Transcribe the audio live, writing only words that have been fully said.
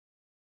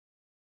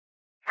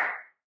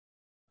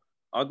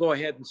I'll go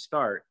ahead and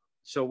start.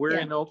 So we're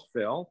Yeah. in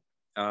Oakville.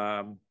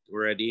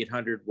 We're at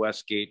 800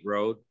 Westgate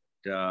Road,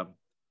 right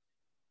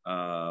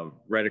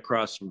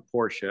across from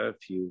Porsche,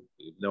 if you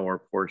know where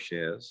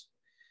Porsche is.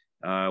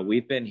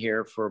 We've been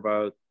here for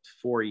about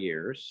 4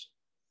 years,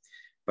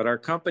 but our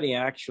company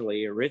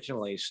actually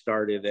originally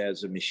started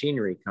as a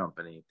machinery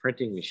company,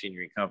 printing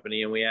machinery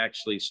company, and we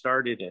actually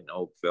started in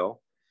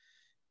Oakville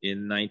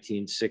in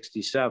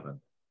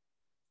 1967.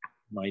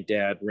 My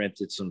dad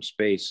rented some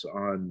space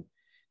on,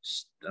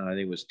 I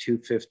think it was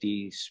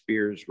 250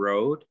 Spears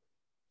Road.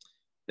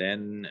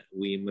 Then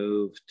we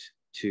moved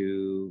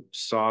to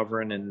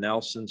Sovereign and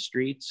Nelson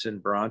Streets in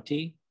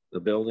Bronte. The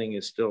building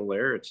is still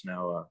there. It's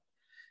now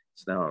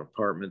an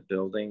apartment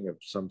building of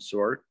some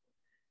sort.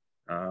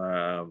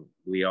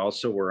 We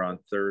also were on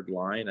Third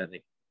Line. I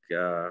think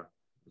was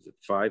it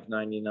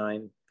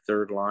 599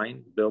 Third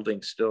Line?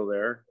 Building's still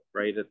there,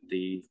 right at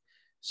the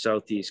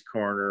southeast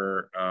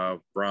corner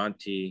of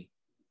Bronte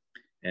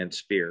and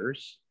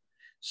Spears.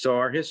 So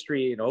our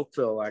history in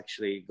Oakville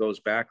actually goes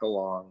back a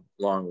long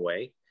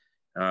way.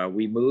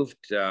 We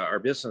moved, our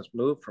business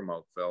moved from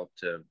Oakville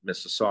to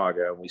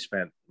Mississauga. We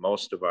spent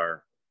most of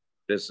our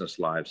business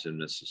lives in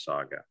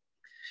Mississauga,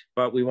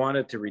 but we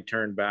wanted to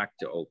return back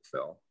to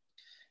Oakville.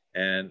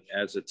 And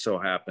as it so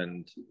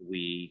happened,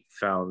 we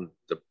found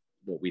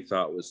what we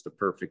thought was the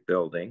perfect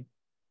building.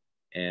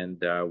 And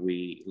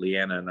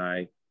Liana and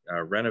I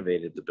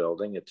renovated the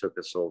building. It took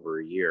us over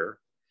a year.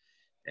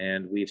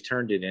 And we've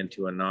turned it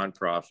into a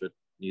nonprofit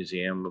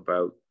museum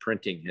about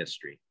printing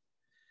history.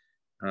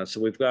 So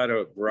we've got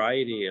a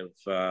variety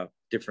of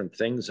different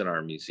things in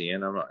our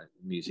museum,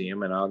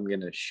 and I'm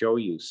going to show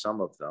you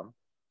some of them.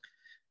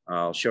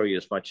 I'll show you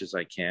as much as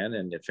I can,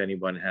 and if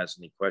anyone has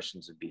any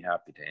questions, I'd be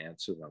happy to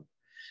answer them.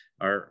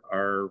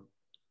 Our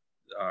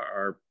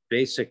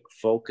basic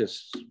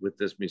focus with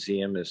this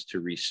museum is to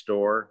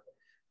restore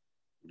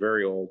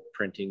very old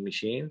printing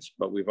machines,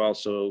 but we've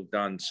also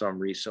done some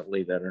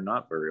recently that are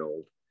not very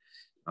old,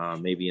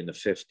 maybe in the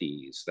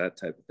 50s, that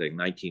type of thing,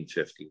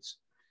 1950s.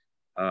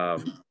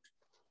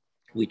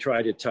 We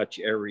try to touch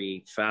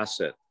every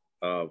facet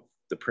of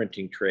the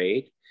printing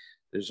trade.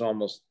 There's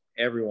almost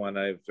everyone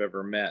I've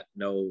ever met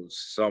knows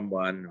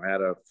someone who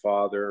had a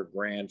father,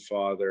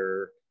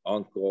 grandfather,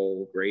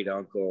 uncle, great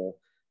uncle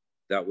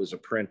that was a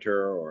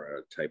printer or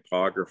a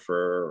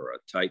typographer or a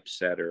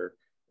typesetter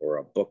or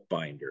a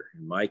bookbinder.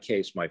 In my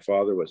case, my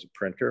father was a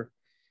printer.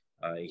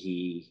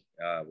 He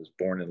was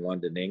born in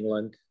London,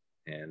 England,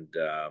 and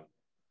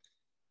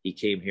he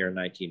came here in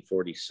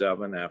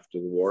 1947 after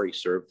the war. He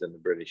served in the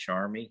British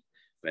Army,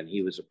 and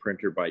he was a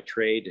printer by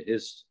trade.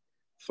 His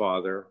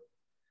father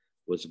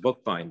was a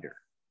bookbinder.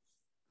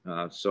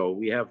 So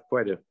we have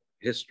quite a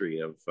history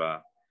of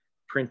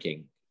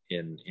printing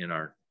in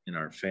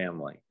our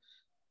family.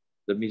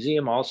 The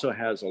museum also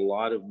has a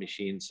lot of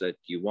machines that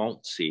you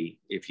won't see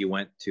if you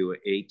went to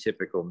a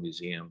typical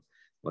museum,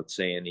 let's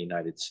say in the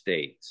United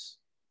States.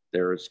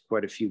 There's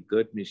quite a few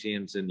good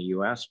museums in the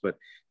US, but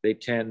they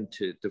tend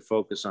to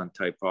focus on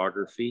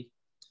typography,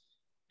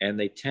 and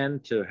they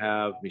tend to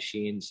have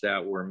machines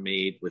that were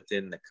made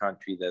within the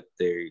country that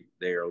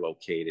they are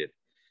located.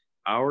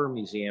 Our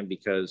museum,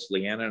 because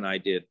Liana and I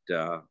did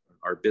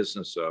our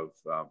business of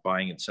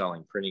buying and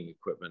selling printing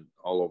equipment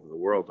all over the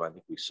world, I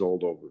think we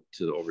sold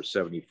over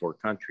 74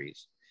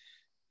 countries,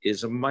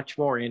 is a much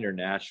more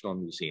international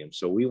museum.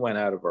 So we went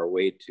out of our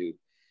way to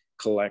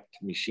collect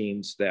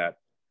machines that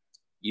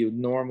you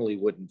normally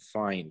wouldn't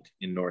find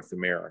in North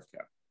America.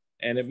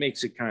 And it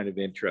makes it kind of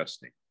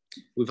interesting.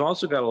 We've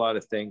also got a lot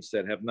of things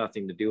that have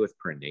nothing to do with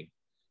printing,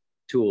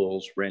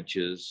 tools,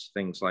 wrenches,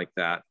 things like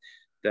that,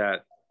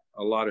 that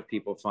a lot of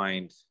people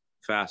find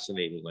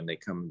fascinating when they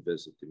come and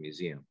visit the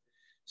museum.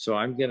 So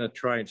I'm going to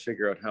try and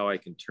figure out how I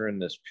can turn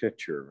this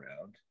picture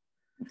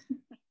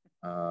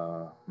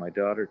around. My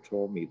daughter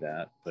told me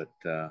that, but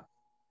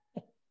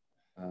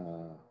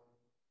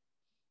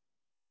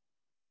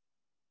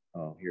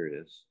oh, here it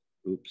is.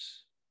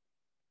 Oops.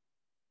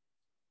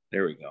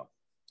 There we go.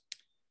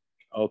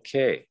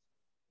 Okay.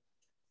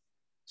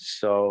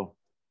 So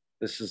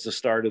this is the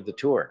start of the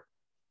tour.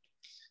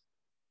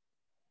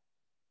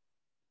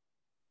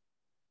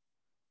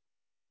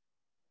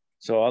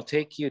 So I'll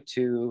take you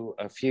to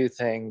a few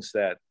things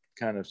that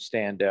kind of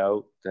stand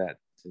out that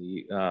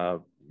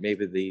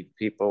maybe the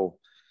people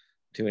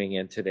tuning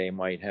in today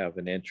might have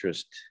an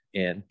interest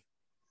in.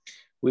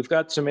 We've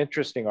got some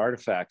interesting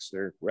artifacts.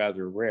 They're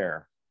rather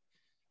rare.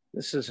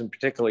 This isn't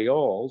particularly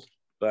old,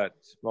 but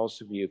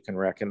most of you can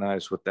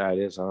recognize what that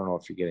is. I don't know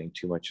if you're getting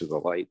too much of the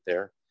light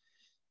there.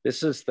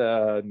 This is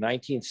the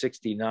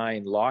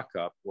 1969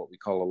 lockup, what we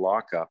call a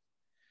lockup,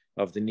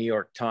 of the New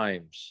York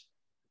Times.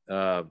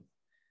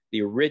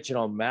 The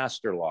original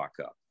master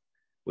lockup,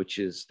 which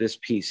is this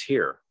piece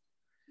here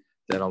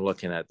that I'm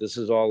looking at. This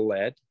is all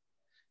lead,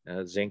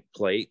 zinc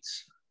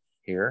plates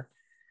here.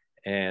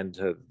 And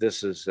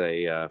this is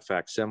a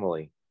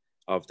facsimile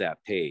of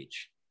that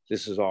page.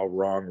 This is all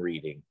wrong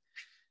reading.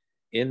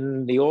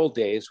 In the old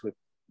days with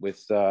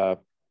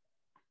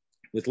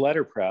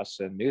letterpress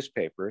and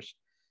newspapers,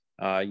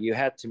 you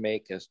had to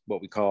make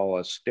what we call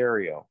a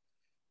stereo.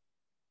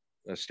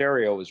 A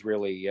stereo was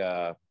really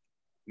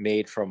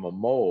made from a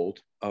mold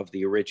of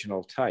the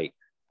original type,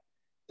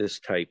 this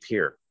type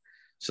here.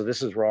 So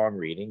this is wrong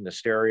reading. The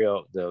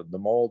stereo, the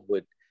mold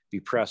would be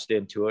pressed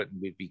into it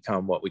and would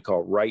become what we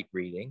call right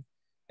reading.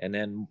 And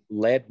then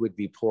lead would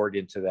be poured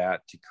into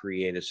that to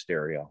create a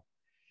stereo.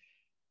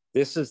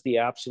 This is the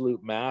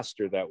absolute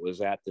master that was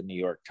at the New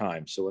York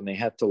Times. So when they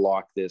had to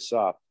lock this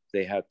up,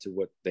 they had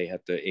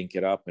to ink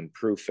it up and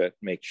proof it,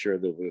 make sure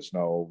there was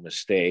no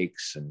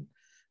mistakes and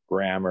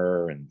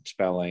grammar and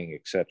spelling,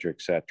 et cetera,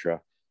 et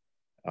cetera.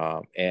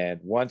 And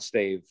once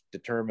they've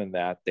determined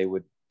that, they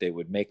would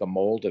make a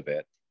mold of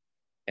it,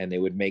 and they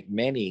would make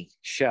many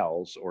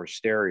shells or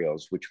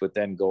stereos, which would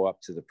then go up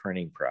to the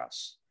printing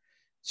press.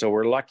 So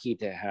we're lucky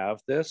to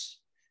have this.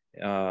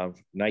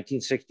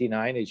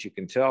 1969, as you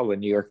can tell, the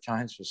New York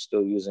Times was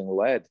still using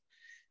lead.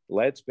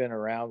 Lead's been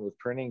around with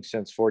printing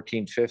since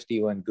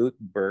 1450 when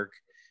Gutenberg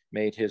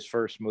made his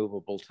first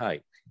movable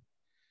type.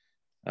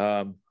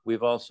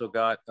 We've also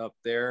got up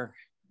there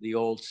the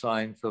old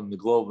sign from the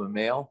Globe and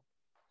Mail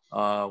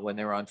when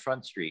they were on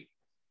Front Street.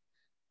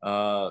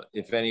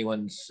 If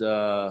anyone's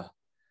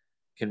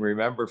can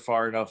remember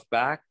far enough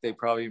back, they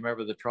probably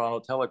remember the Toronto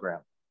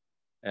Telegram.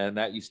 And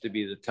that used to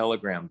be the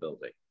Telegram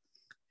building.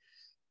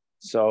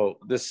 So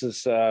this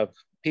is a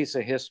piece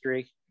of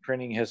history,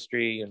 printing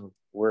history, and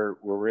we're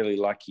really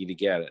lucky to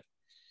get it.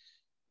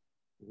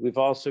 We've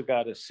also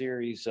got a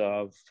series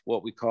of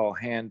what we call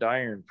hand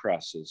iron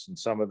presses, and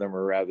some of them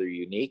are rather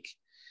unique.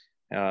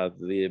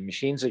 The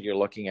machines that you're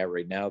looking at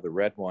right now, the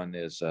red one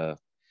is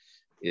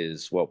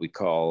what we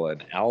call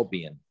an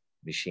Albion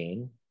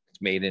machine.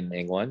 It's made in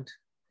England,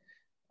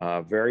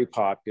 very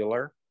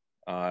popular.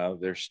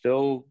 They're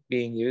still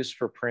being used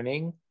for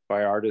printing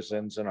by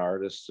artisans and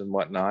artists and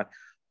whatnot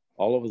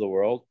all over the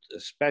world,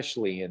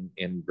 especially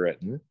in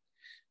Britain.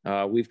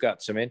 We've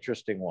got some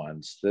interesting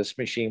ones. This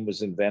machine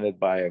was invented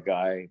by a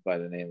guy by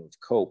the name of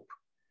Cope,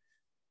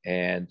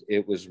 and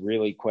it was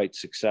really quite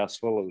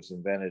successful. It was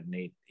invented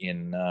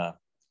in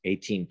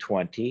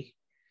 1820.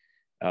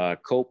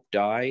 Cope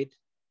died,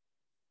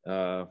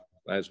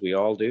 as we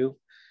all do,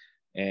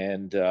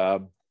 and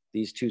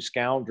these two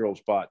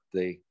scoundrels bought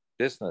the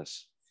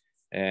business,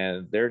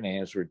 and their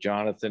names were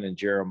Jonathan and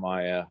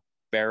Jeremiah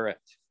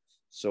Barrett.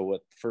 So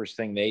what the first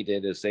thing they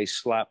did is they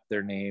slapped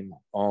their name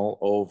all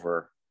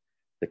over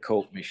the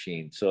Cope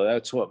machine. So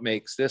that's what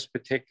makes this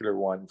particular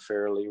one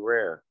fairly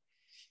rare.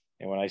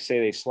 And when I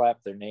say they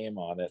slapped their name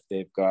on it,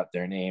 they've got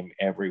their name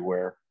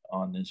everywhere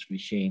on this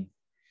machine.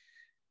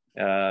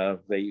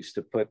 They used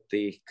to put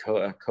the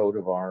coat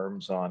of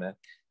arms on it.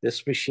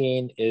 This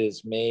machine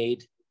is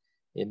made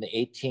in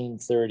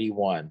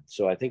 1831.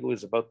 So I think it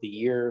was about the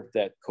year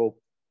that Cope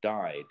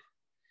died.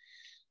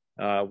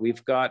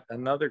 We've got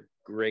another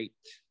great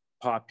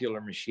popular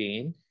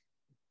machine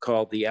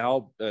called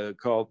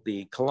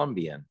the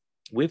Columbian.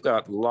 We've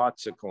got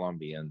lots of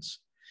Columbians.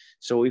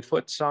 So we've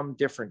put some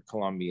different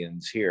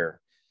Columbians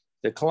here.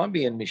 The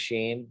Columbian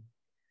machine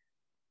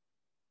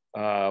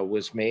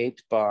was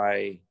made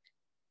by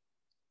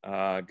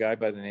a guy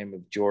by the name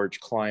of George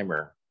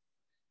Clymer.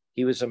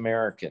 He was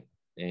American,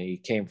 and he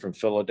came from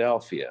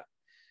Philadelphia,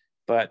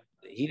 but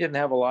he didn't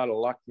have a lot of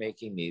luck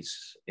making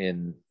these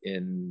in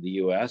the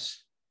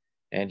US,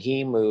 and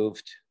he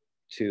moved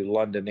to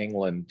London,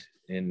 England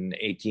in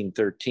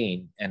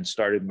 1813 and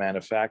started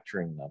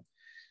manufacturing them.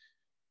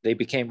 They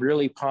became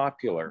really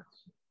popular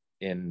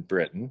in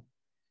Britain,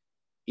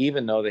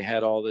 even though they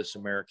had all this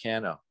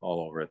Americana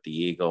all over it, the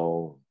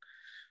Eagle,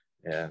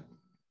 and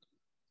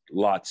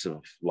lots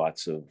of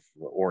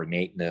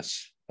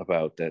ornateness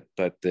about that.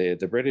 But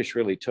the British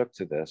really took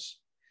to this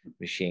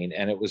machine,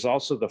 and it was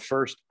also the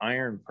first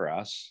iron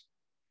press,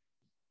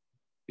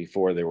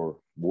 before there were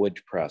wood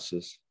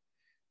presses,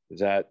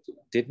 that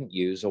didn't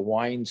use a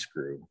wind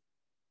screw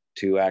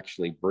to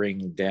actually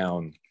bring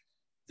down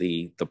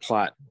the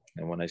platen.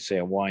 And when I say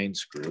a wind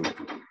screw,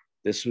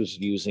 this was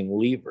using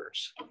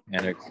levers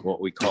and what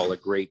we call a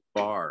great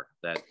bar.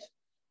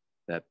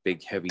 That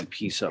big heavy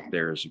piece up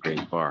there is a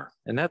great bar.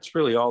 And that's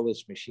really all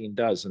this machine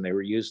does. And they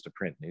were used to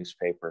print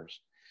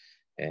newspapers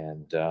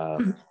and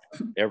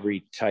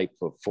every type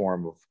of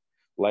form of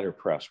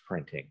letterpress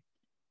printing.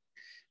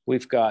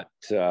 We've got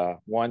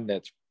one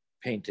that's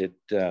painted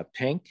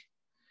pink.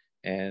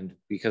 And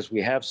because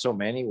we have so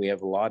many, we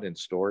have a lot in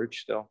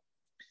storage still.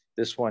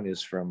 This one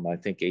is from, I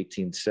think,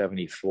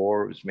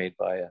 1874. It was made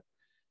by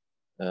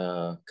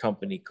a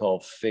company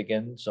called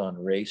Figgins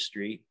on Ray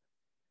Street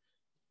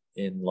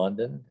in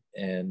London.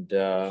 And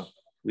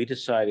we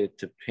decided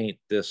to paint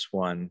this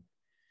one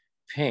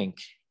pink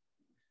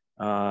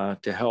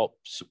to help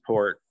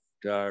support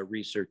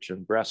research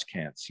on breast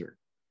cancer.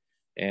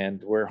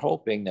 And we're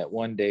hoping that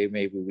one day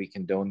maybe we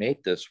can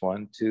donate this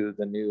one to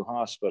the new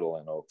hospital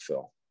in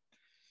Oakville.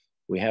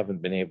 We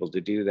haven't been able to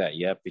do that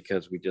yet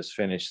because we just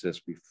finished this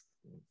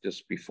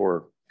just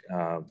before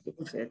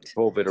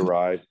COVID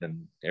arrived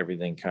and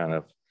everything kind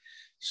of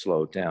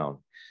slowed down.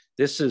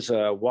 This is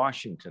a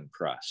Washington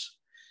press.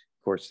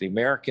 Of course, the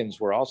Americans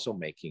were also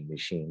making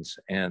machines,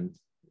 and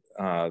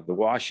the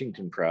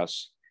Washington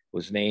press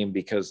was named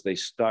because they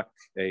stuck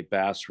a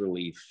bas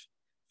relief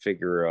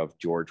figure of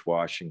George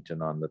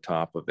Washington on the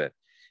top of it.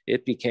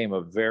 It became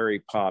a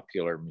very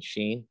popular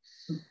machine.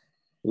 It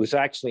was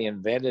actually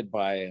invented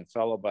by a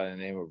fellow by the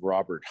name of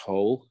Robert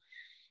Hoe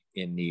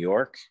in New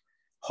York.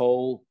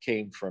 Hoe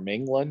came from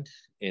England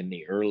in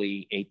the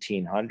early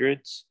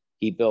 1800s.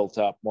 He built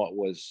up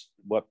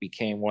what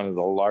became one of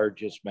the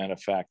largest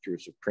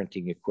manufacturers of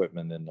printing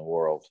equipment in the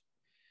world.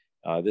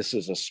 This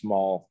is a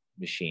small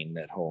machine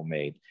that Hoe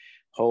made.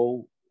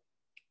 Hoe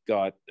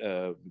got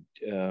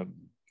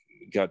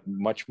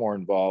much more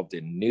involved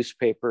in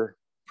newspaper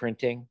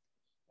printing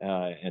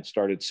and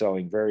started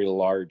selling very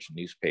large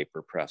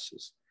newspaper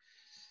presses.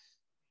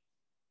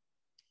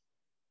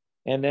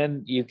 And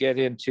then you get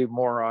into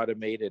more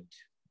automated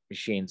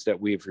machines that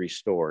we've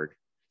restored.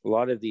 A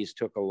lot of these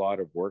took a lot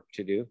of work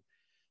to do.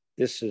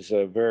 This is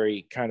a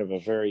very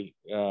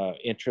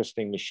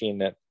interesting machine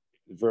that's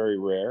very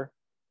rare.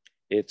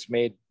 It's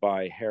made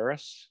by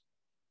Harris.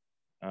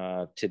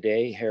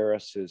 Today,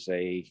 Harris is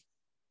a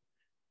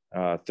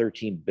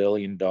 $13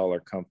 billion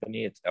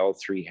company. It's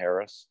L3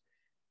 Harris,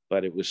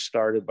 but it was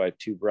started by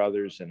two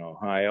brothers in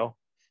Ohio.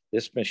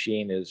 This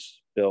machine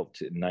is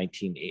built in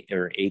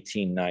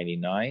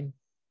 1899,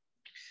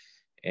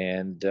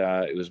 and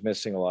it was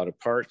missing a lot of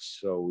parts.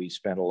 So we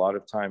spent a lot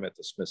of time at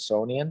the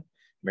Smithsonian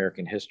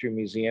American History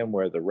Museum,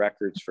 where the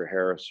records for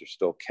Harris are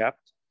still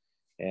kept.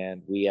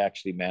 And we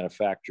actually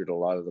manufactured a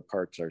lot of the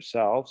parts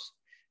ourselves.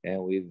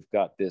 And we've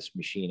got this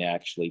machine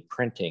actually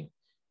printing.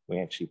 We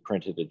actually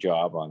printed a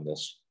job on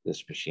this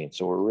machine.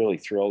 So we're really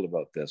thrilled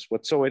about this.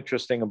 What's so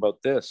interesting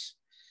about this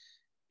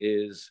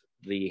is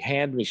the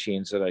hand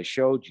machines that I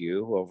showed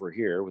you over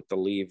here with the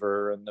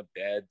lever and the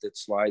bed that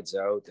slides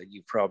out that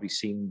you've probably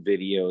seen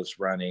videos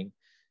running.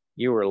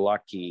 You were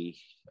lucky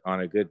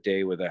on a good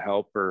day with a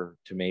helper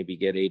to maybe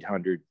get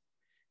 800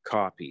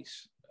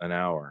 copies an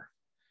hour.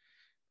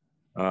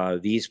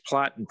 These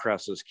platen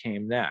presses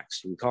came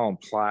next. We call them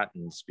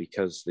platens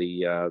because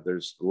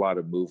there's a lot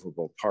of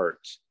movable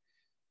parts.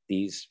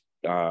 These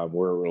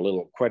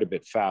were quite a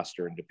bit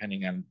faster, and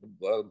depending on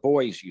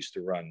boys used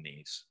to run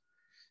these.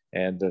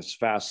 And as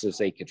fast as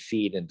they could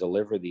feed and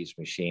deliver these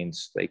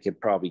machines, they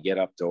could probably get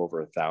up to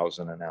over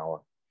 1,000 an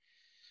hour.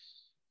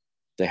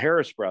 The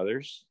Harris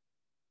brothers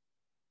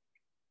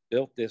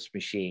built this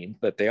machine,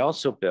 but they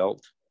also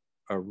built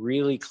a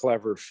really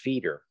clever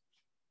feeder,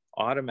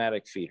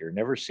 automatic feeder,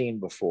 never seen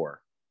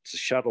before. It's a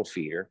shuttle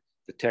feeder.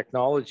 The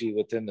technology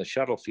within the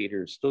shuttle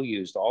feeder is still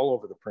used all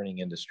over the printing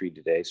industry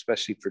today,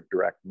 especially for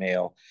direct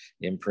mail,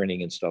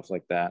 imprinting and stuff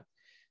like that.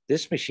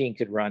 This machine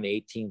could run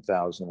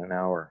 18,000 an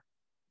hour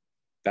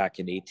back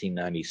in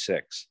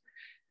 1896.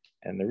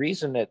 And the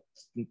reason that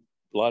a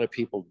lot of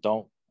people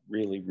don't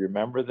really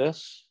remember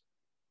this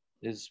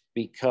is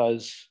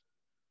because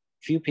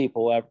few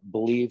people have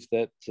believed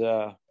that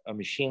a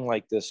machine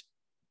like this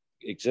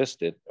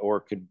existed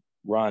or could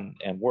run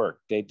and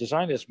work. They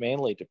designed this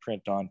mainly to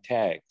print on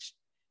tags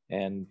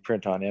and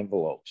print on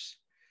envelopes.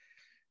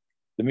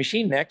 The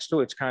machine next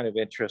to it's kind of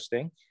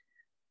interesting.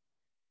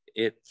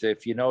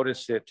 If you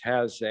notice, it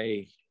has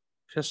a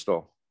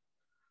pistol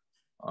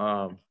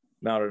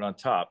mounted on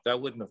top.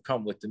 That wouldn't have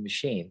come with the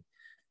machine.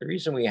 The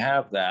reason we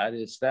have that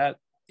is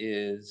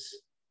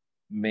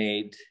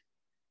made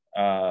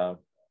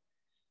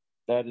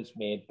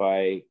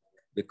by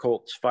the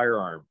Colt's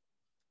Firearm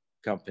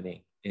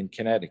Company in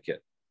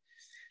Connecticut.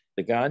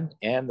 The gun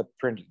and the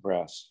printing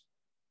press.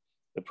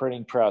 The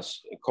printing press,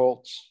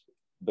 Colt's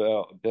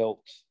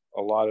built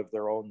a lot of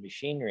their own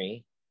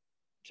machinery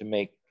to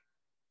make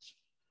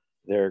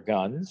their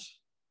guns.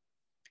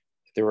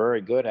 They were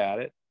very good at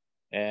it,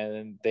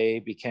 and they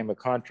became a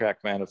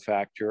contract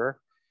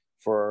manufacturer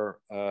for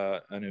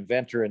an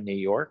inventor in New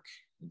York,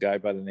 a guy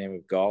by the name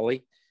of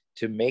Gawley,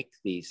 to make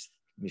these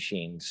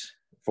machines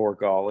for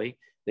Gawley.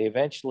 They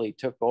eventually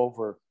took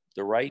over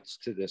the rights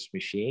to this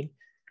machine,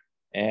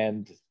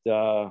 and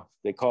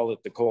they call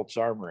it the Colt's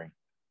Armory.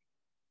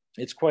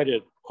 It's quite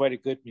a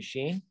good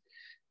machine,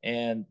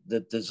 and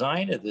the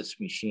design of this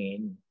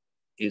machine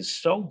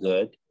is so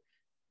good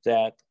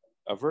that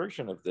a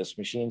version of this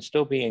machine is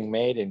still being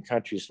made in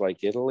countries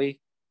like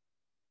Italy,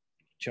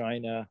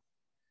 China,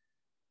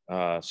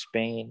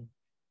 Spain,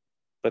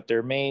 but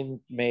they're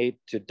made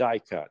to die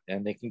cut,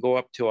 and they can go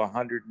up to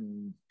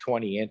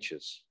 120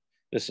 inches.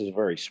 This is a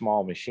very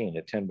small machine,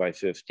 a 10 by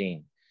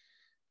 15.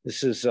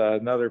 This is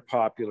another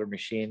popular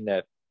machine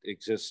that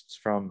exists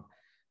from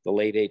the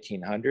late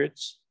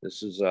 1800s.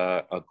 This is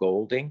a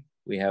Golding.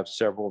 We have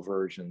several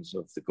versions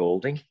of the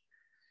Golding.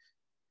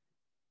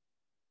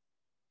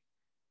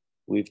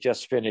 We've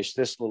just finished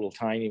this little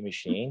tiny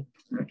machine.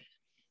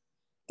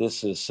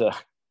 This is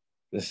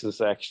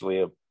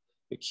actually a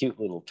cute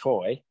little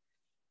toy.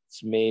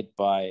 It's made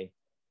by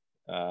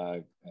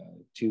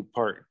two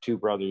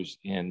brothers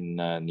in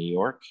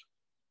New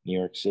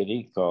York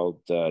City,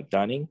 called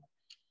Dunning,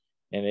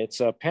 and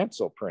it's a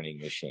pencil printing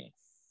machine.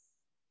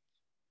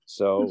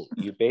 So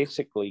you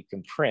basically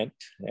can print,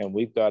 and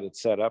we've got it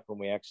set up, and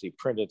we actually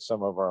printed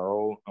some of our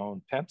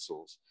own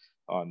pencils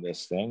on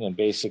this thing. And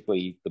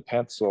basically the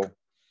pencil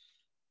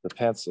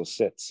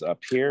sits up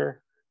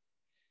here,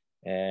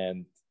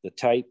 and the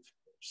type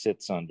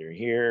sits under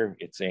here.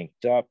 It's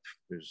inked up.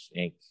 There's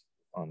ink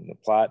on the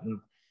platen.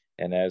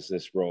 And as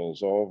this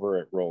rolls over,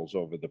 it rolls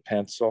over the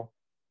pencil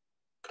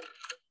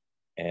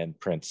and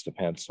prints the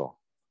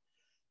pencil.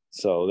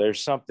 So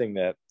there's something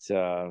that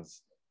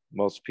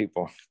most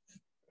people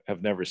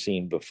have never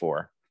seen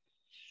before.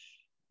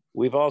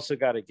 We've also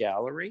got a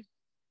gallery,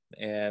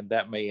 and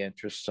that may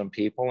interest some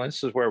people. And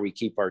this is where we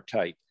keep our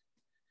type.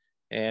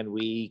 And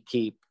we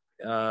keep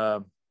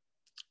a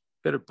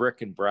bit of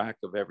bric and brac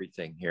of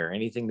everything here,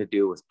 anything to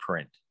do with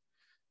print.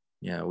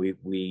 You know,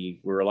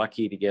 we were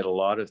lucky to get a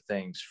lot of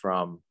things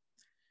from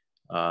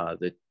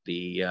the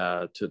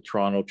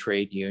Toronto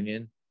Trade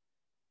Union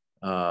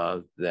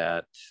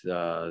that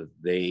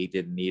they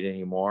didn't need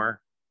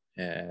anymore.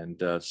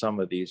 And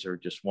some of these are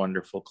just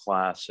wonderful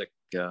classic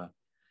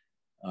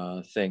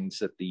things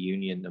that the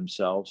union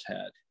themselves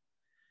had.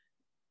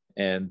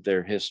 And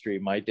their history,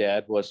 my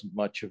dad wasn't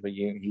much of a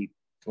union, he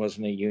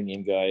wasn't a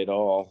union guy at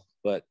all,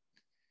 but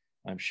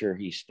I'm sure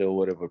he still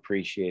would have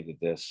appreciated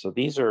this. So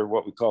these are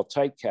what we call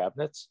type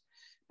cabinets.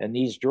 And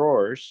these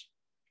drawers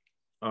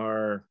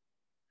are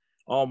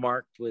all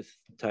marked with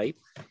type.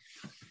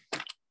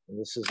 And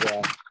this is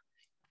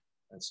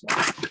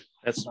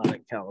that's not a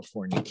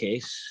California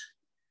case.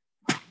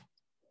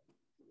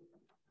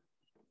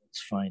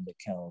 Let's find a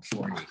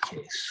California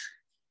case.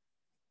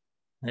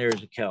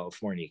 There's a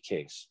California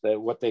case.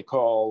 What they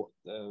call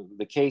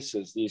the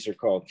cases, these are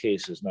called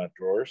cases, not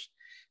drawers.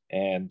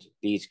 And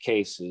these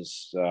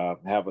cases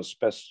have a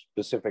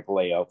specific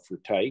layout for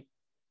type.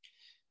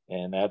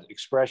 And that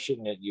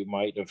expression that you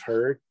might have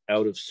heard,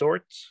 out of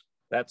sorts,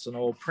 that's an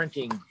old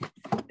printing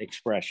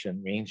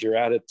expression, means you're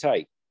out of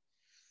type.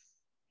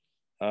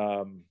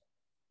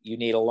 You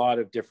need a lot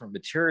of different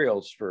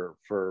materials for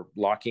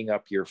locking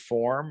up your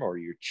form or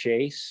your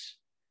chase,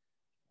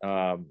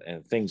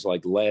 and things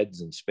like leads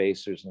and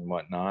spacers and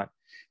whatnot.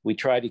 We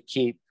try to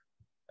keep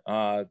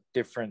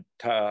different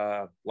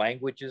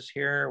languages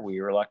here. We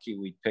were lucky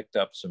we picked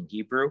up some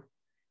Hebrew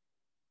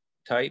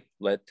type,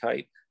 lead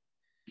type.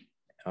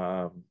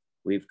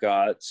 We've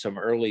got some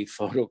early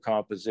photo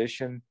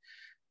composition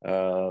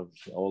of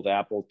old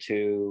Apple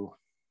II,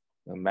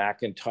 the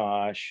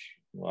Macintosh.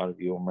 A lot of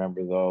you will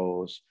remember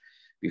those.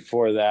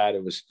 Before that,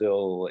 it was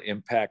still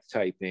impact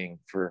typing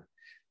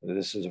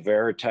this is a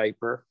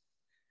Verityper.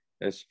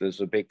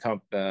 There's a big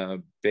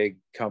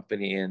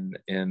company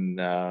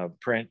in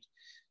print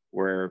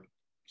where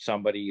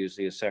somebody,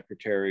 usually a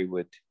secretary,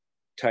 would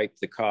type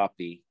the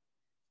copy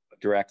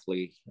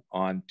directly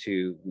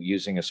onto,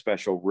 using a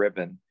special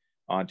ribbon,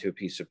 onto a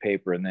piece of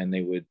paper, and then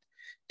they would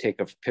take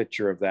a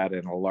picture of that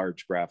in a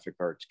large graphic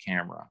arts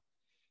camera.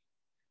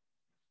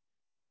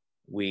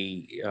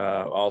 We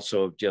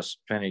also have just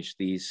finished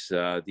these.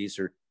 These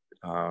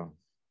are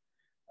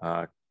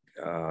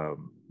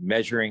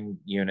measuring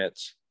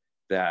units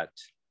that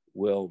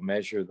will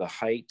measure the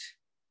height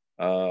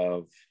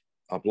of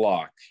a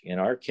block. In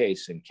our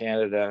case, in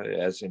Canada,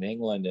 as in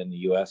England and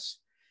the US,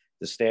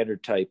 the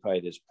standard type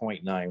height is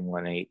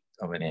 0.918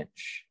 of an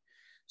inch.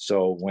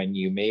 So when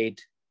you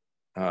made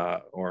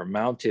or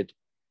mounted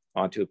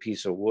onto a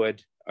piece of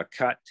wood a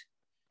cut,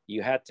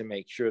 you had to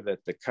make sure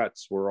that the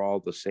cuts were all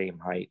the same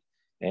height,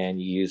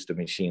 and you used a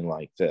machine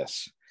like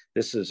this.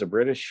 This is a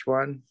British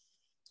one,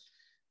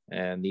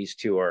 and these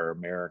two are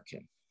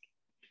American.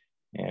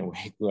 And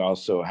we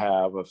also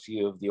have a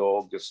few of the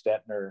old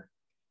Gestetner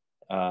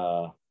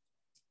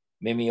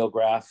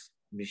mimeograph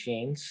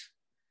machines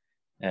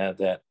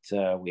that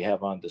we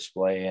have on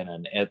display, and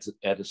an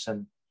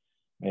Edison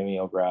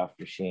mimeograph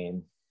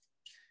machine.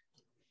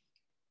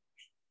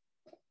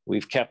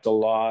 We've kept a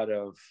lot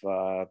of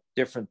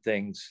different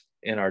things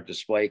in our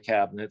display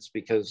cabinets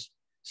because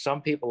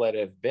some people that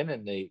have been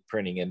in the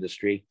printing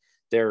industry,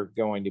 they're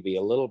going to be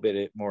a little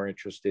bit more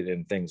interested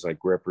in things like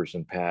grippers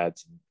and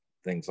pads and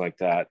things like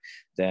that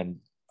than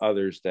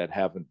others that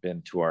haven't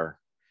been to our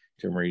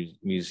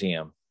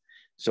museum.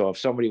 So if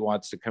somebody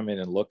wants to come in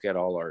and look at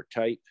all our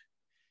type,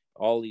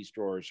 all these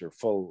drawers are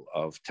full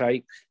of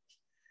type,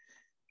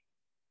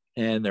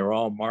 and they're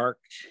all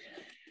marked.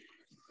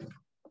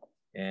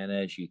 And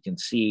as you can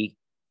see,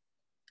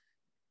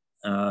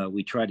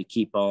 we try to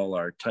keep all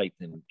our type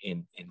in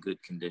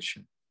good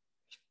condition.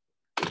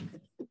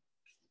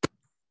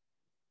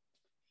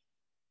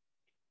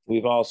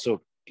 We've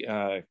also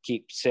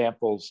keep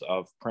samples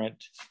of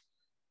print,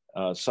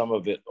 some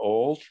of it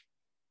old,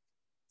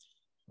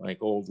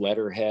 like old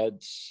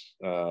letterheads,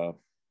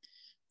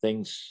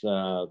 things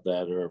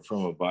that are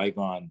from a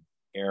bygone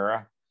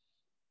era,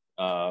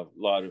 a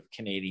lot of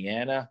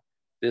Canadiana.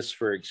 This,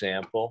 for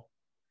example,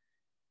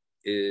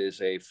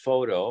 is a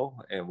photo,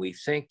 and we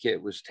think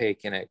it was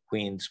taken at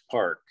Queen's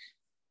Park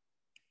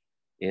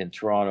in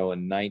Toronto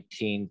in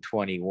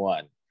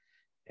 1921.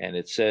 And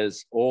it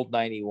says Old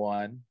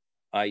 91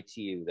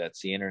 ITU,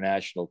 that's the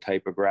International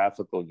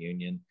Typographical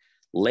Union,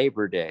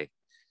 Labor Day.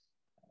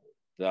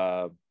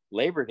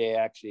 Labor Day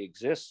actually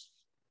exists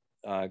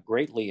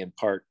greatly in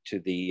part to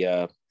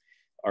the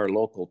our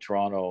local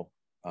Toronto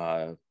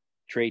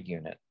trade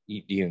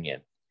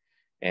union,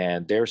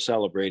 and they're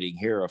celebrating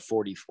here a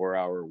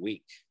 44-hour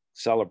week.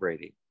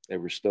 Celebrating, they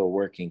were still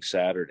working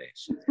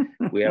Saturdays.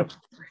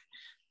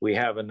 we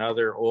have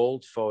another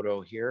old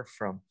photo here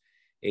from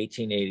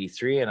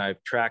 1883, and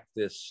I've tracked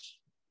this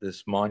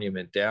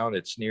monument down.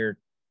 It's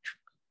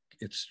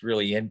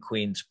really in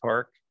Queen's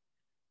Park.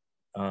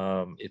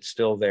 It's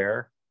still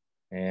there,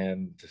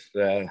 and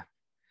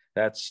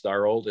that's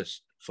our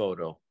oldest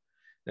photo.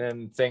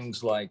 And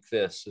things like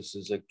this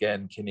is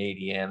again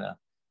Canadiana.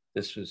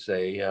 This was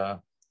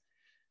a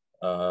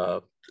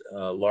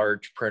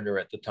large printer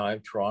at the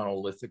time,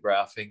 Toronto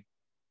Lithographing,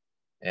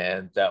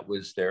 and that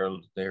was their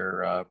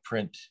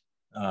print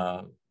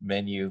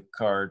menu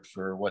card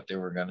for what they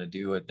were going to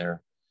do at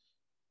their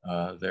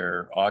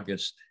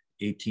August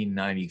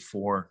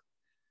 1894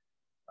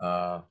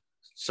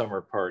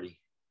 summer party.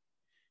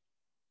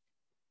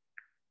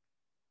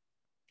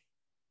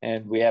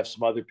 And we have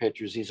some other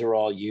pictures. These are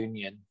all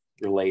union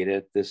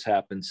related. This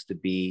happens to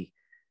be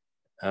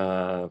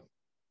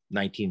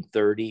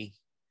 1930,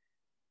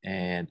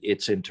 and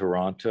it's in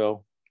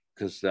Toronto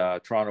because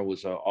Toronto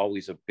was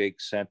always a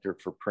big center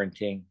for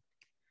printing.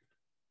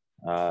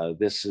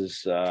 This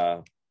is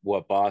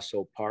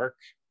Wabasso Park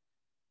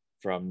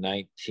from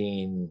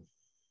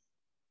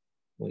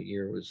what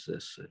year was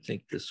this? I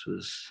think this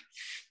was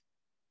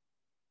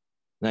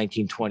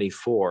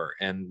 1924,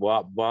 and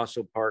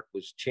Wabasso Park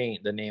was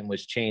changed. The name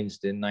was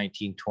changed in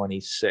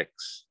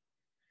 1926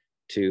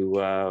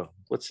 to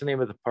what's the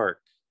name of the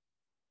park,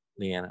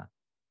 Liana?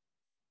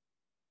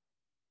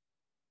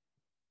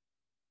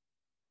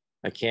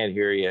 I can't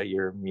hear you.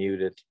 You're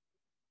muted.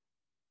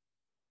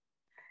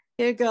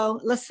 Here you go,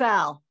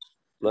 LaSalle.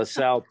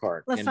 LaSalle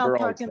Park. LaSalle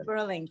Park in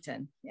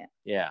Burlington. Yeah.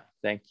 Yeah.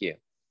 Thank you.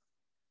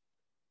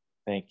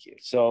 Thank you.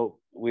 So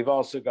we've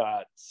also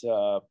got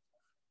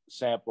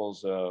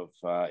samples of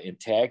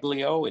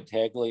intaglio.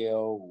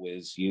 Intaglio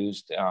was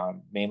used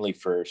mainly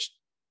for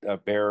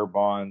bearer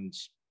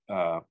bonds,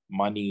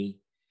 money.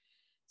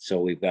 So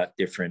we've got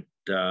different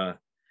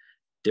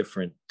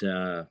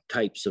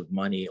types of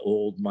money,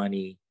 old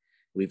money.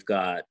 We've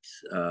got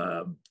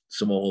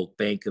some old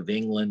Bank of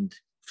England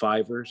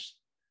fivers.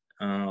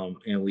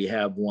 And we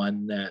have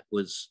one that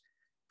was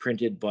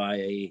printed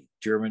by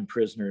German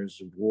prisoners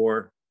of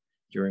war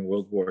during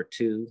World War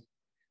II.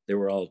 They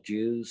were all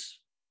Jews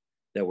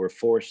that were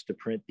forced to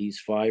print these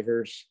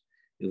fivers.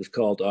 It was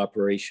called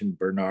Operation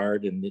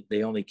Bernard, and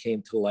they only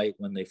came to light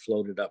when they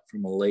floated up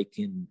from a lake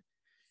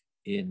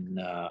in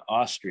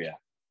Austria.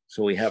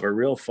 So we have a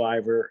real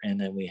fiver, and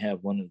then we have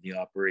one of the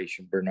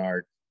Operation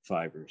Bernard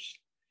fivers.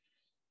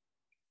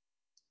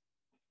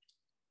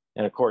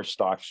 And of course,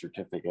 stock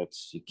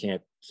certificates. You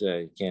can't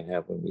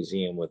have a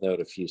museum without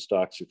a few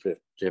stock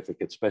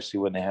certificates, especially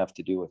when they have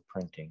to do with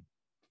printing.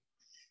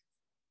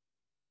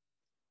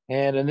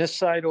 And on this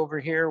side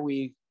over here,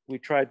 we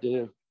tried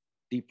to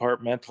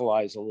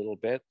departmentalize a little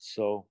bit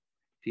so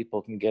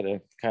people can get a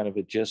kind of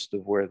a gist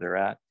of where they're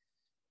at.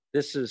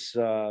 This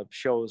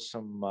shows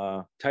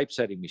some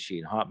typesetting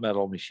machine, hot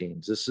metal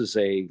machines. This is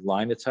a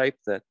linotype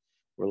that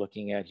we're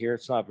looking at here.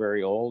 It's not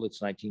very old.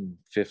 It's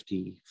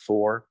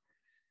 1954.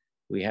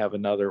 We have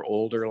another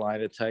older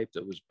linotype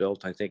that was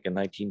built, I think, in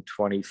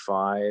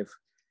 1925.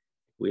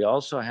 We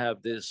also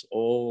have this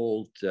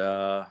old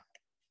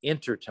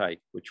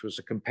Intertype, which was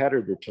a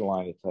competitor to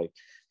linotype.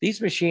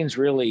 These machines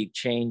really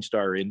changed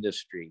our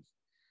industry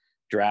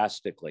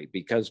drastically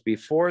because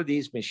before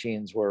these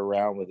machines were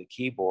around with a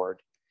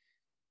keyboard,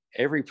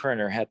 every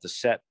printer had to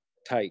set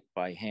type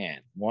by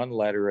hand, one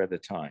letter at a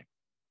time,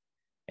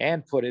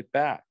 and put it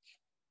back.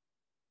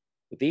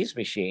 With these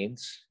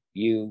machines,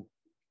 you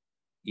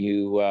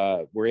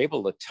were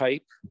able to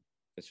type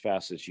as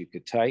fast as you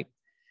could type.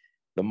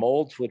 The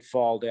molds would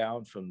fall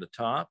down from the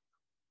top.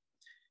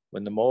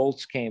 When the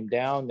molds came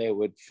down, they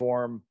would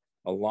form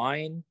a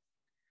line,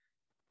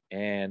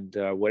 and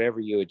whatever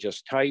you had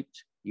just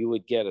typed, you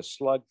would get a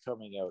slug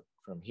coming out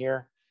from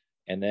here.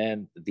 And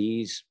then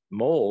these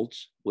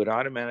molds would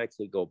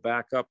automatically go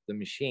back up the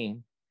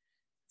machine,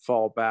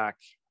 fall back,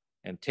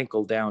 and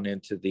tinkle down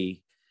into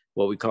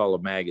what we call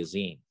a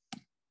magazine.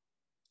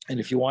 And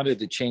if you wanted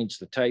to change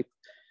the type,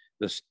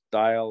 the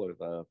style,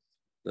 or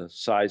the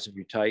size of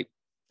your type,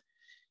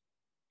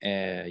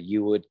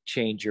 you would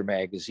change your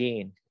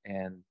magazine.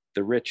 And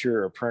the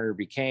richer a printer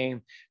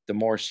became, the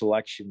more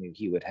selection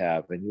he would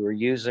have. And you were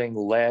using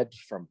lead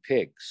from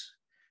pigs.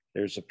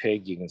 There's a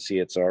pig, you can see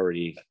it's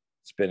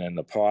been in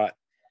the pot.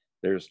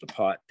 There's the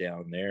pot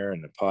down there,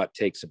 and the pot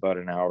takes about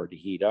an hour to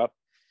heat up.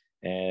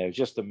 And it was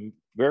just a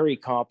very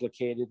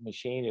complicated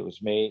machine. It was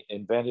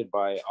invented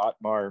by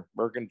Ottmar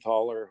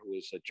Mergenthaler, who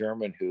was a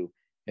German who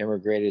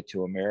immigrated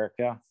to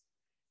America,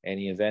 and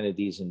he invented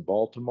these in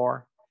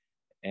Baltimore,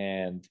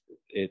 and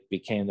it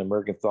became the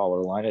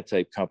Mergenthaler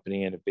Linotype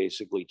Company, and it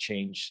basically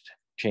changed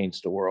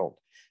the world.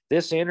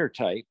 This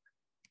Intertype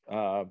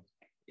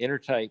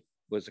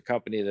was a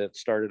company that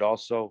started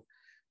also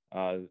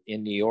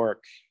in New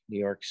York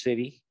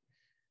City.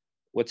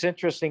 What's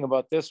interesting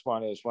about this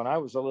one is when I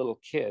was a little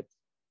kid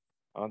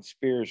on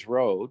Spears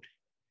Road,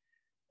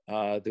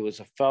 there was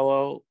a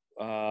fellow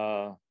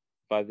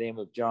by the name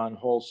of John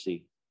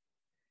Holsey.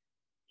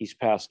 He's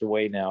passed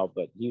away now,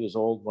 but he was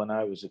old when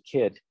I was a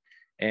kid.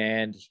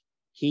 And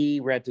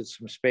he rented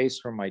some space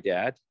from my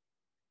dad.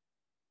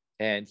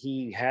 And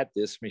he had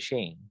this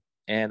machine.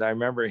 And I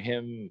remember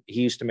he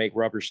used to make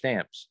rubber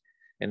stamps.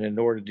 And in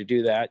order to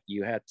do that,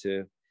 you had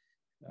to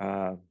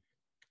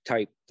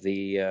type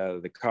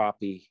the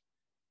copy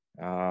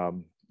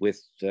and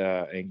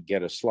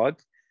get a slug.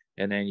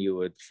 And then you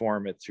would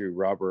form it through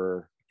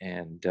rubber.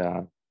 And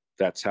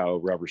that's how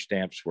rubber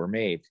stamps were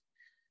made.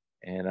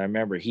 And I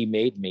remember he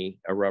made me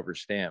a rubber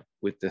stamp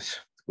with this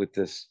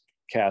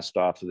cast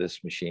off of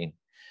this machine.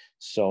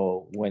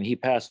 So when he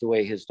passed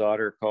away, his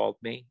daughter called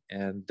me,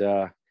 and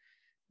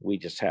we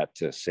just had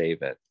to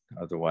save it.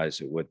 Otherwise,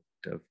 it would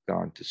have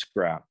gone to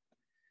scrap.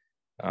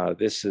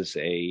 This is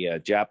a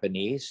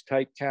Japanese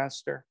type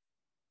caster.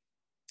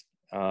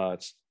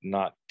 It's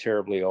not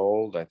terribly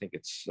old. I think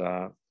it's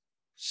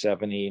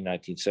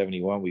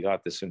 1971. We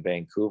got this in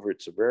Vancouver.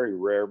 It's a very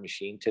rare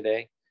machine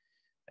today.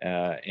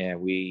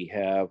 And we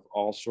have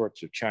all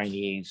sorts of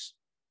Chinese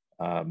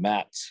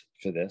mats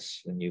for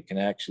this. And you can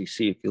actually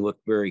see, if you look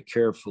very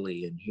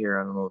carefully in here,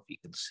 I don't know if you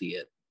can see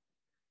it.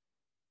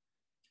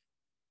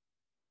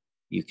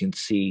 You can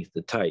see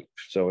the type.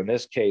 So in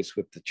this case,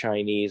 with the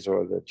Chinese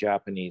or the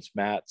Japanese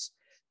mats,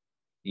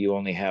 you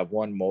only have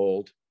one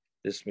mold.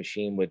 This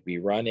machine would be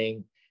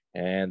running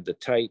and the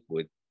type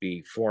would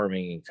be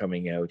forming and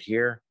coming out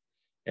here.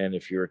 And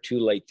if you're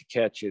too late to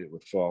catch it, it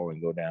would fall and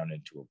go down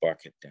into a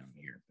bucket down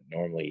here. But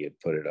normally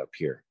you'd put it up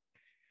here.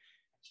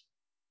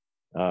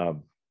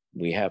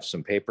 We have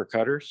some paper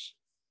cutters,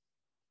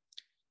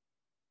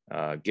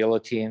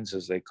 guillotines,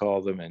 as they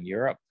call them in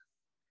Europe.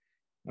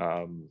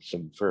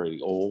 Some very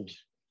old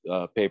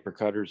paper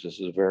cutters. This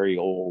is a very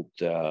old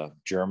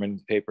German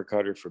paper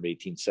cutter from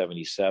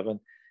 1877.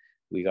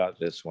 We got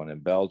this one in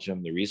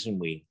Belgium. The reason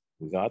we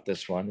got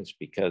this one is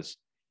because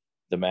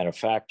the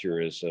manufacturer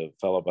is a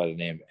fellow by the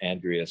name of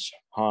Andreas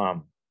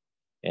Hom,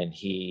 and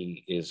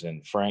he is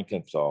in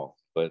Frankenthal.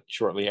 But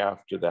shortly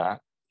after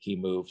that, he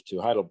moved to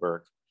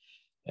Heidelberg.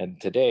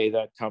 And today,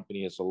 that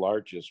company is the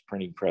largest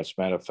printing press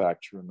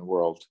manufacturer in the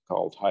world,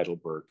 called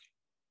Heidelberg.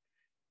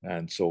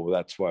 And so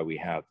that's why we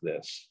have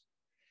this.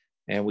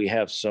 And we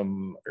have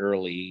some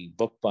early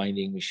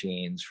bookbinding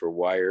machines for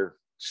wire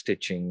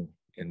stitching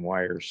and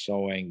wire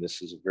sewing.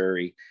 This is a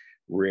very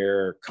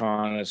rare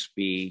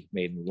Conisbee,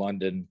 made in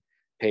London,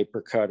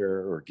 paper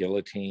cutter or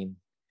guillotine.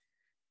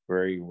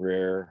 Very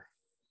rare.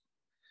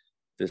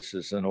 This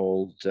is an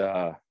old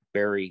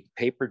Barry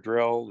paper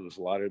drill. There was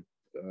a lot of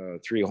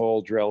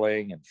 3-hole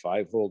drilling and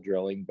 5-hole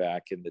drilling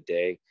back in the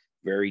day.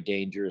 Very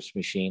dangerous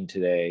machine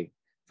today,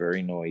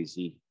 very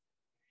noisy.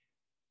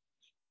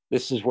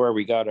 This is where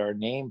we got our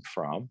name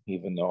from,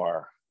 even though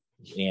our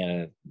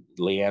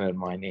Liana and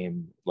my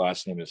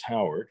last name is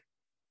Howard.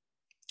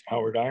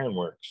 Howard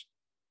Ironworks.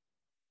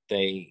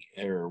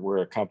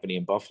 We're a company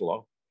in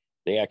Buffalo.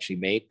 They actually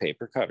made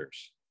paper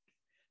cutters.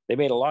 They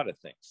made a lot of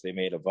things. They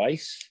made a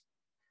vise.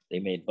 They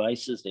made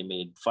vices. They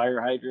made fire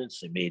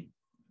hydrants. They made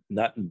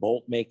nut and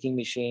bolt making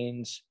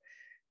machines.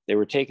 They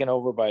were taken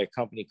over by a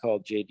company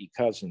called J.D.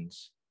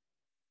 Cousins.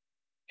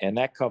 And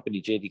that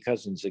company, J.D.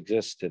 Cousins,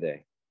 exists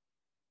today.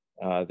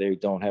 They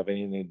don't have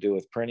anything to do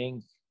with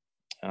printing,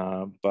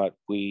 but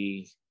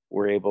we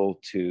were able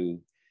to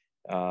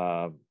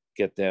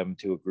get them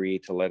to agree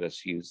to let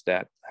us use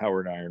that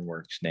Howard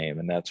Ironworks name.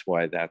 And that's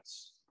why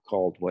that's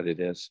called what it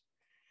is.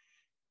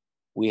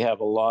 We have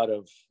a lot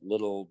of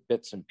little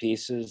bits and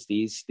pieces.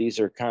 These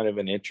are kind of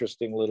an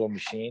interesting little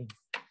machine.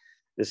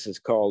 This is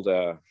called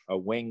a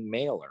wing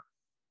mailer.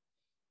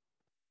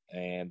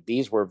 And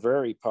these were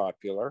very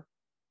popular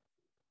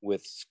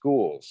with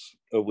schools,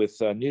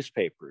 with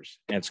newspapers,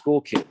 and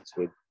school kids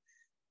would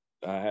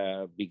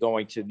be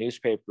going to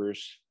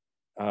newspapers,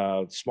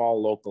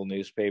 small local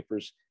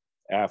newspapers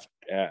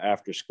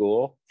after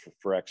school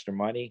for extra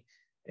money.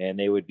 And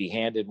they would be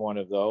handed one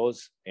of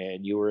those,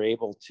 and you were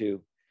able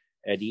to,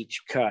 at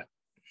each cut,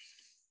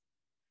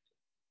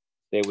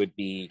 they would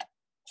be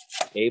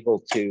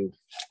able to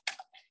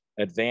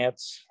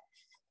advance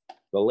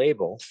the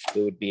label.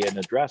 There would be an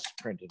address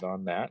printed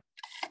on that.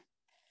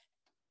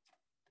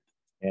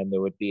 And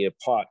there would be a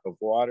pot of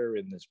water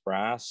in this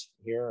brass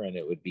here, and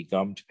it would be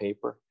gummed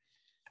paper.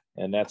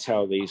 And that's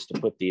how they used to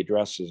put the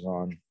addresses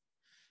on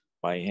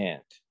by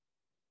hand.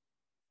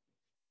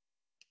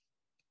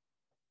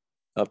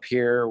 Up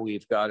here,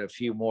 we've got a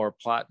few more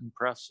platen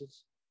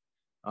presses.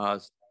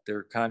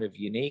 They're kind of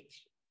unique.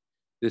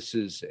 This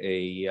is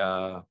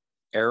a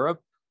Arab,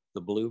 the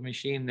blue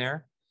machine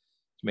there.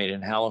 It's made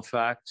in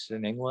Halifax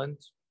in England.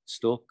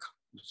 Still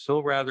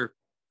rather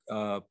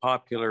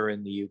popular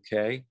in the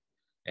UK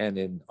and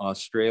in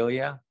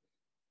Australia.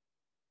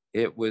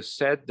 It was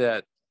said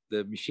that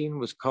the machine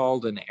was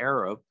called an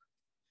Arab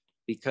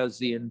because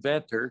the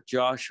inventor,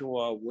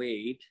 Joshua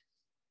Wade,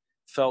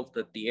 felt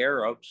that the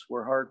Arabs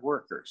were hard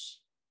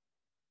workers.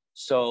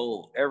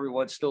 So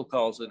everyone still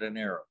calls it an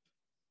Arab.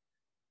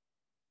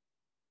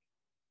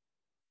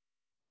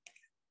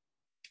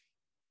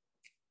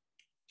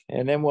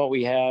 And then what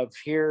we have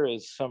here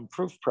is some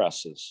proof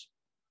presses.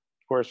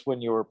 Of course,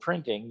 when you were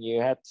printing,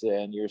 you had to,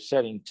 and you're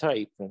setting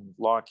type and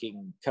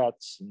locking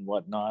cuts and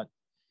whatnot,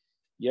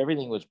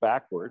 everything was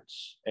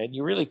backwards, and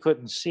you really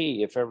couldn't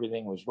see if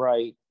everything was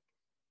right,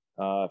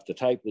 if the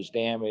type was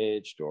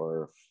damaged,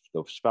 or if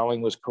the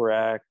spelling was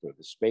correct, or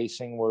the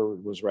spacing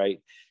was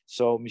right.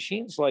 So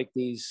machines like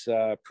these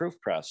proof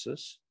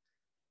presses,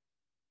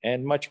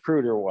 and much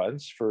cruder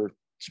ones for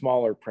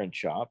smaller print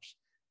shops,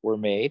 were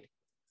made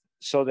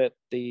so that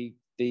the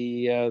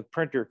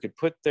printer could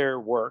put their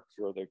work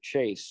or their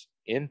chase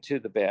into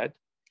the bed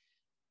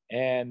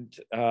and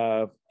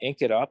ink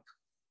it up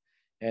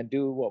and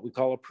do what we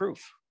call a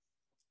proof.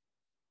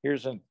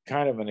 Here's a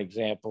kind of an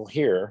example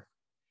here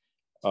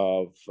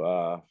of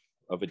a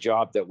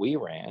job that we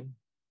ran.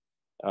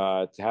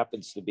 It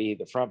happens to be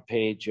the front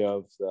page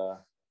of the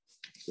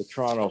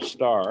Toronto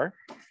Star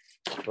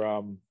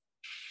from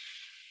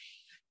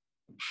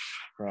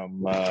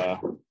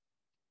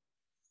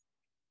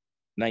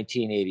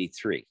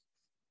 1983.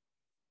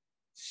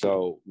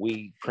 So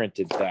we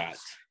printed that.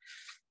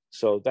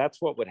 So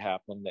that's what would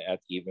happen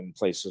at even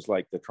places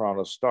like the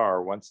Toronto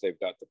Star. Once they've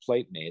got the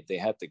plate made, they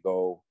had to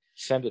go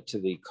send it to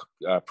the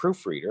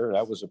proofreader.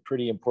 That was a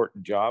pretty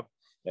important job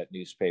at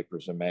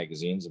newspapers and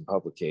magazines and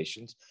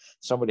publications.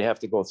 Somebody have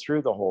to go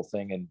through the whole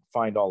thing and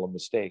find all the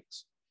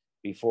mistakes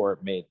before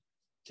it made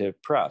to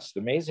press.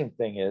 The amazing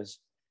thing is,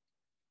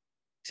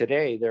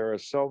 today there are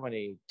so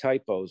many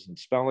typos and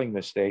spelling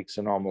mistakes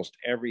in almost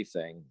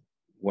everything.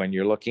 When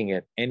you're looking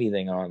at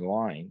anything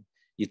online,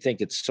 you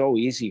think it's so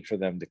easy for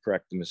them to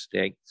correct the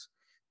mistakes.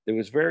 There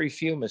was very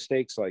few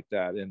mistakes like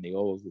that in the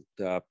old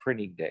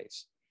printing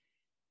days.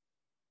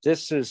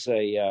 This is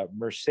a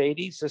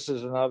Mercedes. This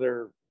is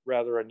another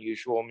rather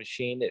unusual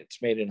machine.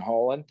 It's made in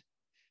Holland.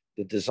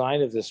 The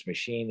design of this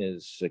machine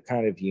is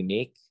kind of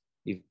unique.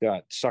 You've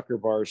got sucker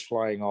bars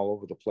flying all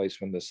over the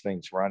place when this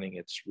thing's running.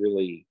 It's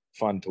really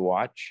fun to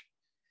watch.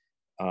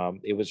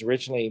 It was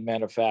originally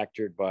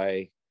manufactured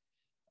by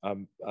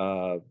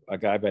a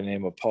guy by the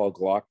name of Paul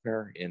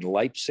Glockner in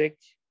Leipzig.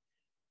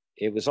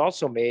 It was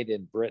also made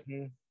in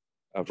Britain,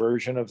 a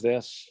version of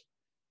this.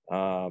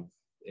 There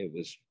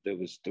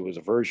was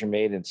a version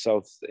made in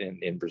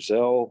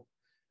Brazil,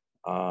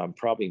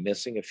 probably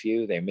missing a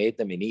few. They made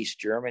them in East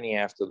Germany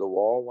after the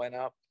wall went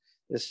up.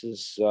 This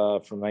is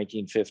from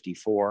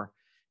 1954.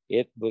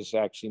 It was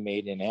actually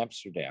made in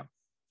Amsterdam.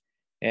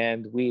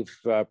 And we've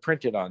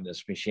printed on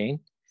this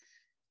machine.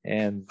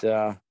 And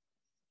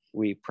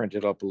we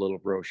printed up a little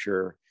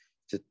brochure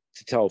to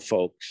tell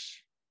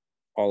folks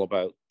all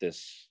about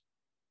this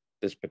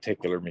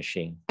particular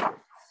machine,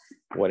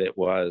 what it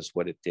was,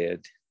 what it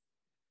did.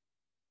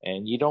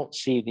 And you don't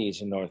see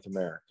these in North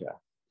America.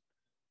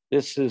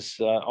 This is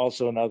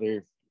also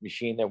another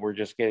machine that we're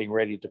just getting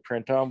ready to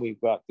print on. We've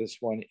got this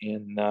one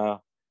in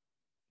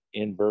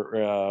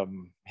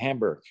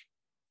Hamburg.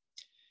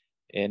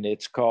 And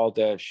it's called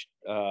a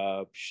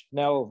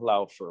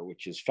Schnelllaufer,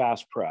 which is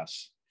fast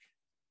press,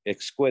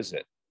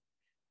 exquisite.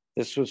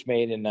 This was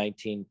made in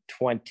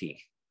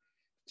 1920,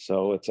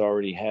 so it's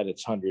already had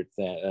its 100th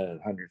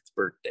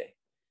birthday.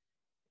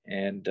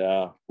 And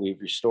we've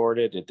restored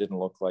it. It didn't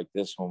look like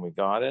this when we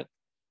got it.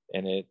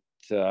 And it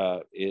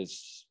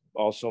is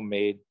also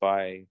made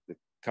by the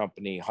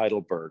company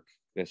Heidelberg.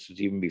 This was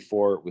even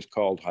before it was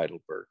called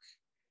Heidelberg.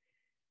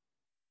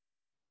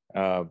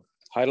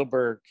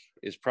 Heidelberg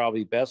is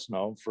probably best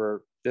known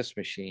for this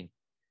machine,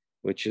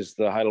 which is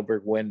the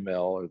Heidelberg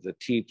windmill, or the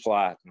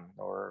T-Platen,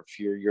 or if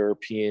you're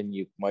European,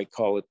 you might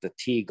call it the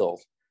Teagle.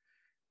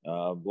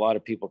 A lot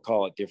of people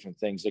call it different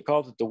things. They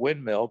called it the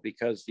windmill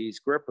because these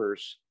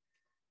grippers,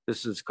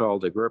 this is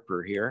called a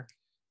gripper here.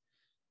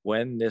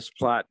 When this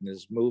platen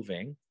is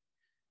moving,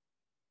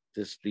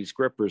 these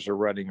grippers are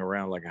running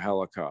around like a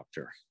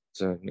helicopter.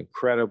 It's an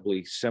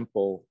incredibly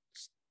simple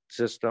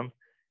system,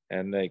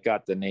 and they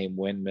got the name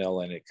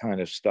windmill, and it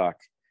kind of stuck.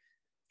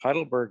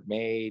 Heidelberg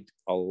made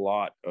a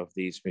lot of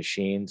these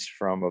machines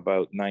from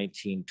about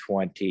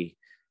 1920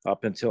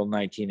 up until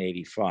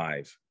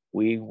 1985.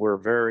 We were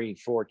very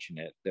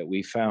fortunate that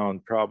we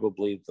found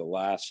probably the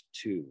last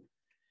two.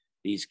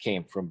 These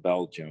came from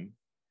Belgium,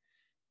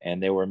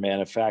 and they were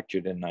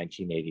manufactured in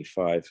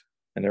 1985.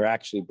 And they're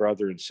actually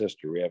brother and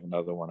sister. We have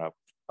another one up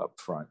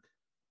front.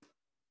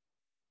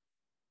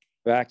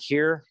 Back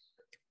here,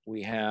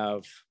 we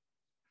have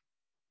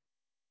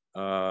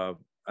an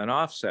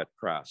offset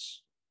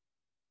press.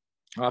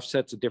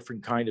 Offset's a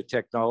different kind of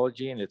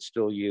technology, and it's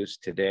still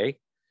used today.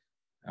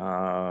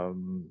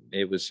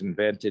 It was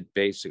invented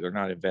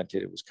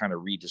it was kind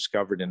of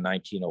rediscovered in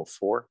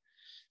 1904.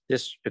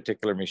 This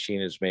particular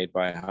machine is made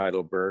by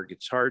Heidelberg.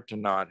 It's hard to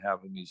not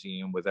have a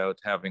museum without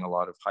having a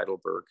lot of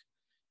Heidelberg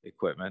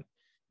equipment.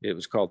 It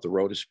was called the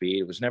Rotospeed.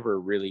 It was never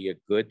really a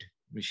good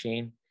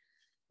machine.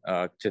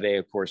 Today,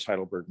 of course,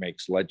 Heidelberg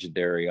makes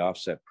legendary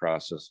offset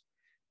presses.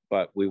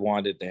 but we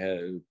wanted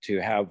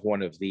to have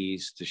one of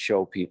these to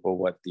show people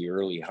what the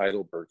early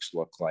Heidelbergs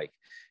look like.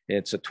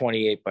 It's a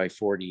 28 by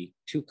 40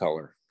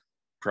 two-color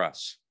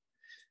press.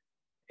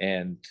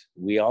 And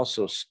we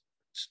also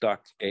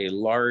stuck a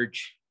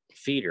large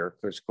feeder,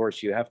 because of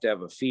course you have to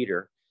have a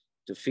feeder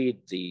to feed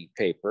the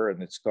paper,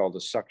 and it's called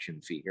a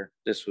suction feeder.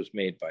 This was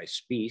made by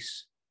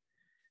Spies.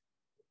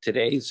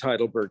 Today's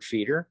Heidelberg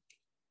feeder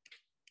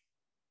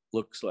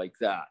looks like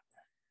that.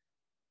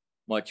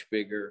 Much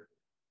bigger,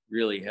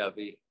 really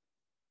heavy,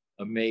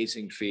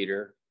 amazing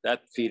feeder.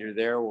 That feeder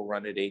there will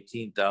run at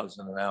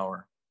 18,000 an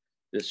hour.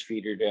 This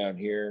feeder down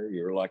here,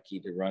 you're lucky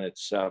to run at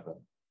 7.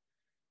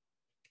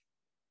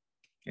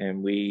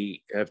 And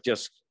we have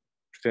just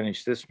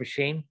finished this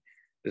machine.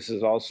 This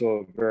is also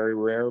a very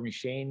rare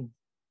machine.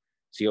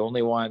 It's the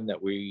only one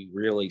that we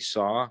really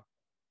saw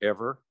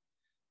ever.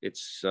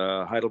 It's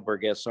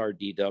Heidelberg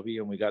SRDW,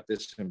 and we got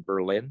this in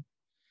Berlin.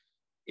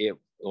 It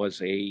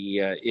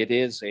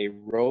is a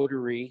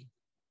rotary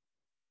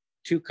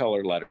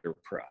two-color letter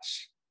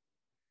press,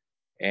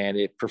 and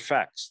it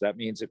perfects. That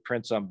means it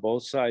prints on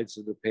both sides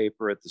of the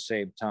paper at the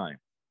same time.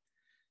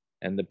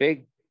 And the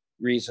big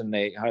reason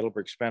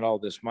Heidelberg spent all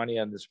this money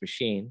on this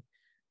machine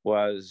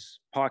was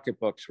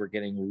pocketbooks were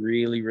getting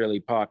really, really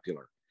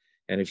popular.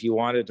 And if you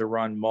wanted to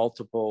run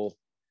multiple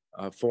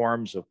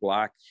forms of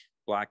black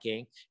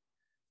ink,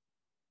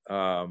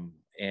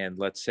 and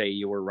let's say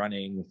you were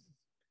running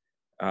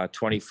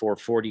 24,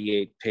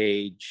 48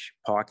 page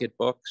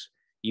pocketbooks,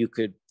 you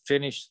could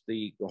finish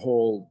the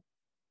whole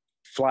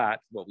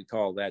flat, what we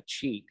call that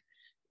sheet,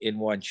 in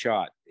one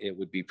shot. It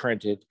would be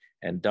printed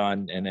and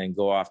done, and then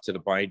go off to the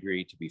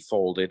bindery to be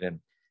folded and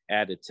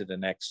added to the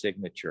next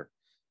signature.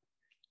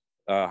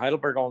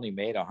 Heidelberg only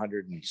made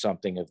 100 and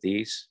something of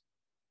these.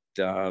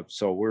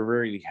 So we're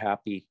really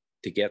happy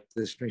to get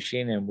this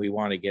machine, and we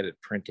want to get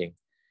it printing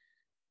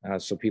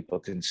so people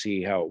can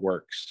see how it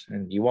works.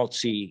 And you won't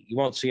see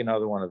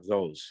another one of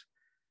those.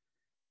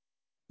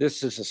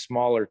 This is a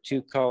smaller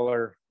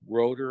two-color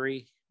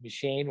rotary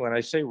machine. When I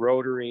say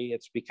rotary,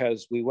 it's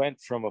because we went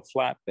from a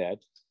flatbed,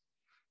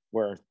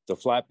 where the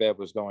flatbed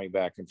was going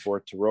back and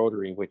forth, to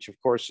rotary, which of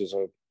course it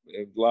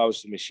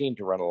allows the machine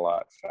to run a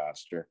lot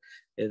faster.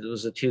 It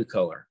was a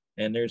two-color,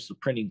 and there's the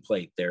printing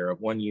plate there of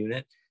one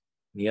unit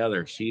and the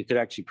other. So you could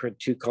actually print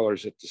two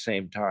colors at the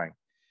same time.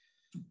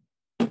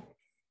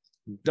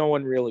 No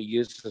one really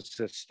uses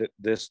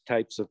this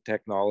types of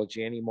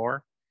technology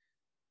anymore.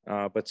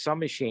 But some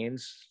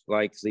machines,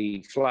 like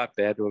the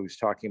flatbed we was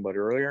talking about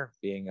earlier,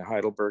 being a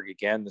Heidelberg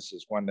again, this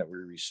is one that we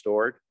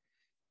restored.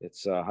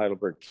 It's a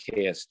Heidelberg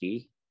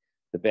KSD.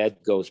 The bed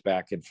goes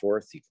back and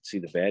forth. You can see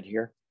the bed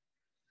here.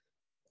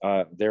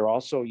 They're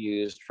also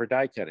used for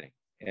die cutting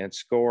and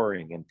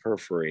scoring and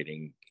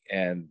perforating.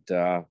 And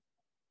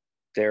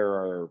there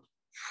are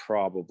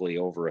probably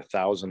over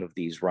 1,000 of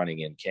these running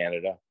in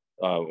Canada,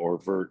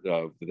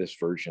 this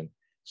version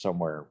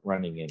somewhere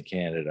running in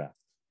Canada.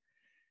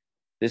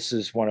 This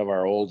is one of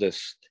our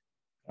oldest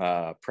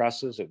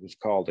presses. It was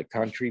called a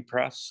country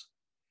press.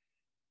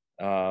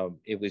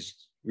 It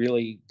was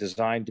really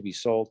designed to be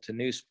sold to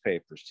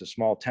newspapers, to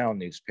small town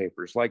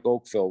newspapers, like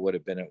Oakville would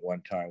have been at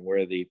one time,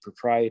 where the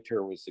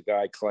proprietor was the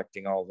guy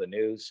collecting all the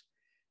news.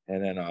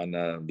 And then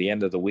on the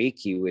end of the week,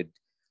 he would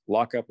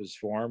lock up his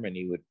form and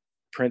he would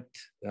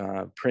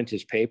print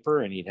his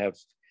paper, and he'd have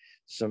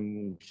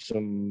some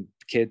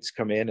kids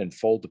come in and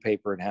fold the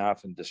paper in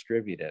half and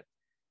distribute it.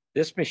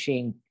 This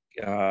machine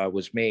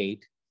was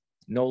made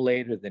no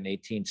later than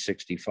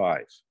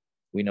 1865.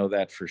 We know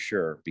that for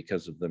sure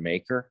because of the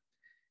maker.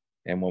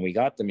 And when we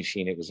got the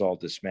machine, it was all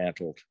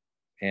dismantled,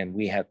 and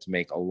we had to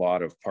make a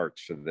lot of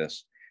parts for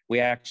this.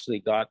 We actually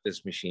got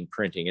this machine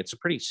printing. It's a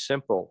pretty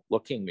simple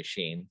looking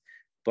machine,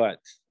 but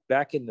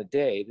back in the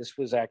day, this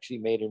was actually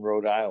made in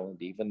Rhode Island,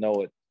 even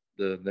though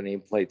the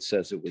nameplate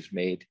says it was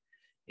made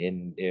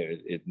in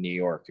New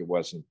York. It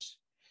wasn't.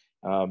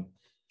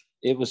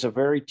 It was a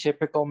very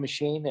typical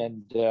machine,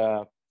 and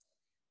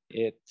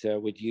it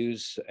would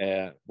use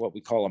what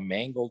we call a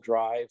mangle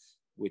drive,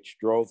 which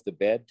drove the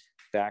bed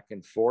back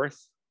and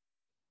forth.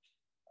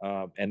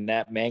 And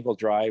that mangle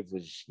drive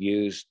was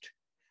used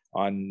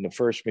on the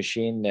first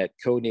machine that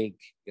Koenig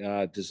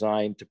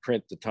designed to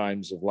print the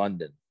Times of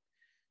London.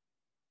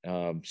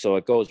 So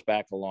it goes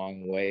back a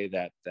long way,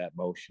 that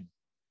motion.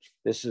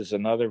 This is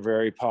another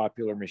very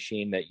popular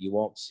machine that you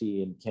won't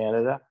see in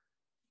Canada.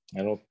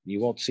 You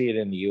won't see it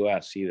in the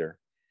US either.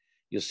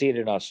 You'll see it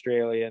in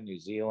Australia, New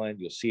Zealand.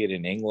 You'll see it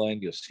in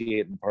England. You'll see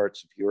it in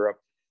parts of Europe.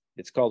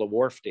 It's called a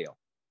Wharfdale,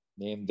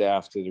 named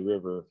after the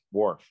River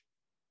Wharfe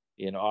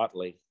in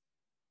Otley.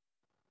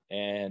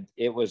 And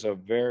it was a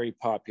very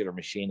popular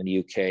machine in the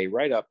UK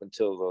right up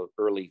until the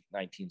early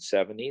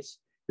 1970s.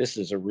 This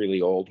is a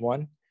really old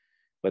one,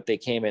 but they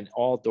came in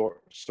all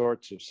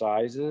sorts of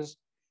sizes.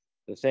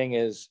 The thing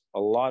is, a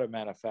lot of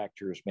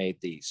manufacturers made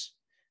these,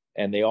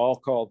 and they all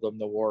called them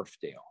the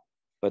Wharfdale,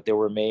 but they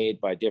were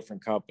made by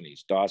different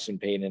companies. Dawson,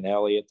 Payne and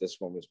Elliott. This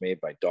one was made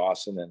by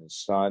Dawson and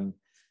his son.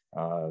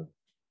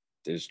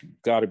 There's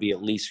got to be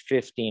at least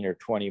 15 or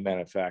 20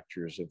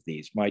 manufacturers of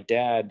these. My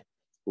dad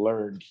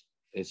learned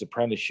his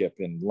apprenticeship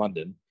in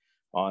London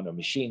on a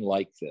machine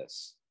like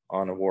this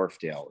on a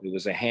Wharfdale. It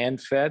was a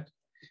hand-fed,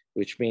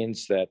 which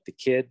means that the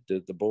kid,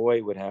 the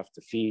boy would have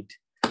to feed,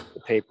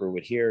 the paper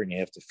would here, and you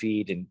have to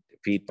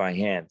feed by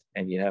hand,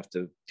 and you have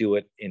to do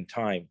it in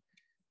time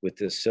with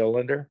this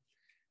cylinder.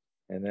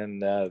 And then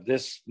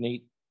this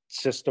neat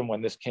system,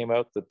 when this came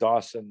out, the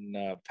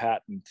Dawson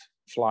patent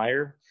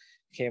flyer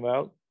came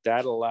out,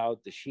 that allowed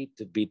the sheet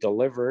to be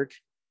delivered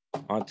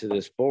onto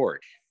this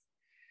board.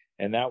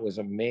 And that was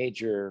a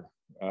major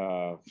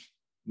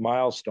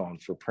milestone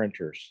for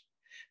printers.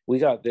 We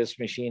got this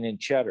machine in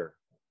Cheddar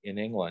in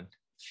England,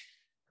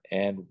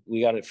 and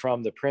we got it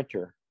from the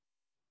printer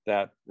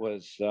that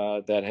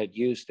had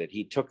used it.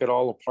 He took it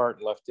all apart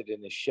and left it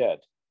in his shed.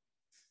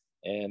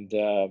 And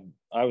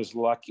I was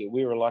lucky.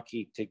 We were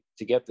lucky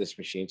to get this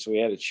machine, so we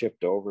had it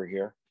shipped over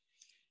here.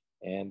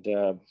 And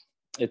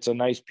it's a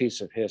nice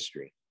piece of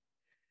history.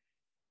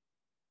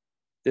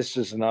 This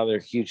is another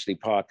hugely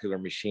popular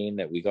machine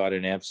that we got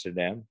in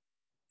Amsterdam.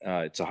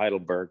 It's a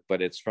Heidelberg,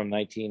 but it's from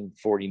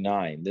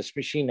 1949. This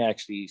machine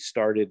actually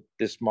started,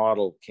 this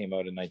model came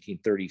out in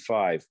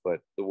 1935, but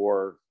the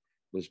war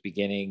was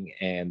beginning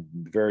and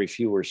very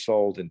few were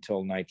sold until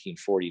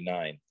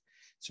 1949.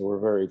 So we're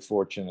very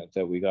fortunate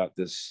that we got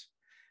this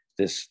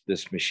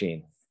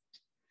machine.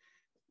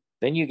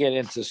 Then you get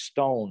into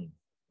stone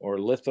or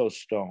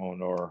lithostone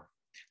or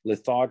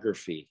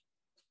lithography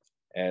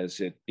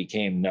as it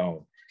became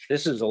known.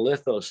 This is a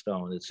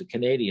lithostone. It's a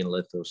Canadian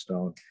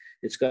lithostone.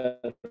 It's got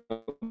a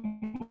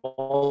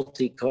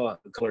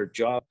multicolored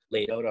job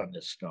laid out on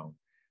this stone.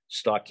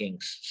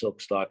 Stockings, silk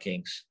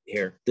stockings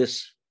here.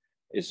 This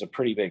is a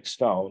pretty big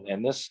stone,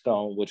 and this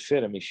stone would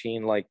fit a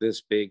machine like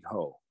this big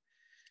hoe.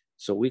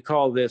 So we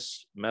call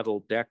this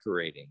metal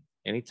decorating.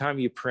 Anytime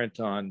you print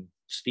on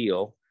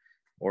steel,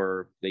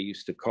 or they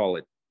used to call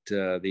it,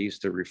 they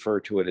used to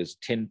refer to it as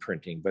tin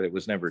printing, but it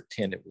was never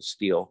tin, it was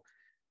steel.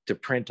 To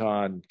print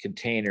on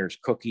containers,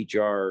 cookie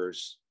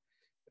jars,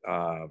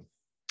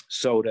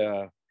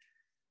 soda.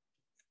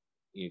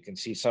 You can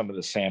see some of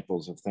the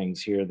samples of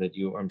things here that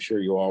I'm sure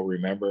you all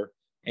remember.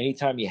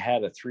 Anytime you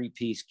had a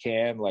three-piece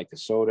can, like a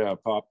soda, a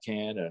pop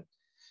can,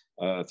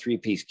 a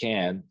three-piece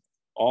can,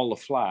 all the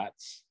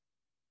flats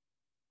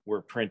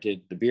were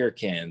printed, the beer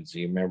cans.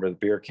 You remember the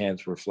beer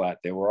cans were flat.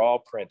 They were all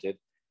printed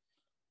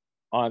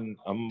on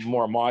a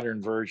more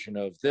modern version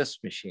of this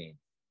machine.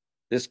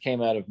 This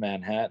came out of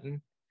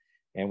Manhattan,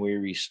 and we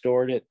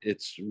restored it.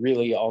 It's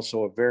really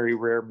also a very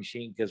rare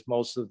machine because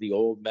most of the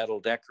old metal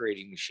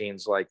decorating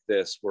machines like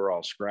this were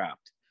all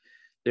scrapped.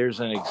 There's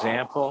an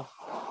example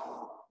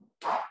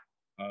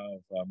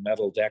of a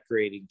metal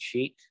decorating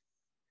sheet.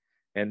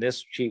 And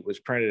this sheet was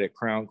printed at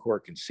Crown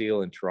Cork and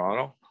Seal in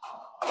Toronto,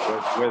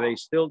 where they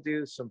still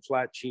do some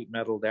flat sheet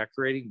metal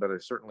decorating, but I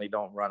certainly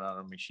don't run on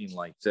a machine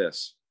like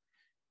this.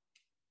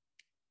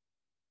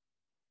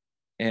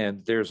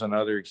 And there's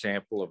another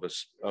example of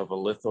a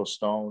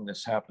lithostone.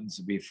 This happens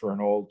to be for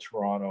an old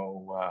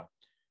Toronto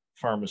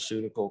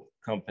pharmaceutical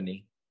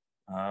company.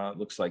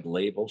 Looks like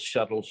label,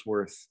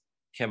 Shuttlesworth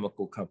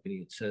Chemical Company,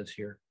 it says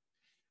here.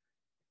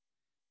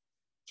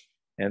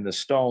 And the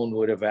stone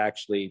would have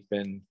actually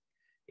been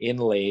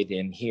inlaid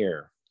in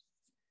here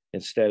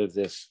instead of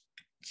this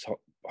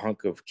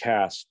hunk of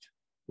cast,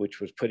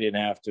 which was put in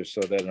after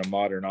so that a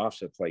modern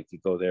offset plate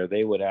could go there.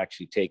 They would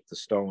actually take the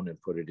stone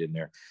and put it in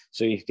there.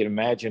 So you can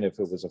imagine if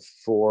it was a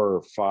 4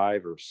 or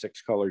 5 or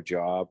 6 color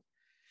job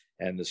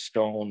and the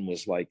stone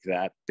was like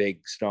that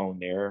big stone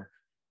there,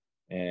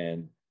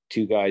 and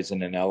 2 guys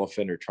in an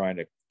elephant are trying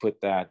to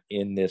put that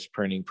in this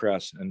printing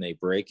press and they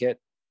break it,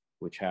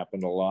 which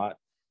happened a lot,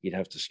 you'd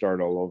have to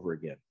start all over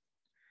again.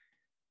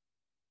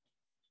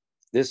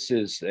 This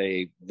is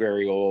a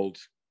very old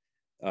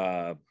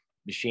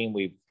machine.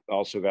 We've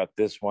also got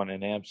this one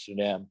in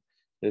Amsterdam.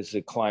 This is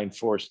a Klein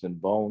Forst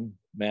and Bone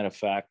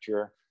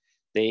manufacturer.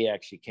 They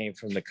actually came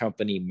from the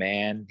company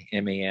MAN,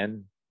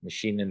 M-A-N,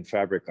 Machine and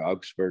Fabric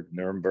Augsburg,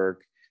 Nuremberg.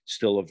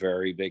 Still a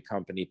very big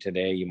company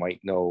today. You might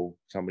know,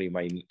 somebody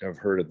might have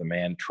heard of the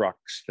MAN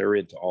trucks. They're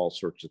into all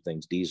sorts of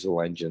things,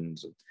 diesel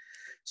engines and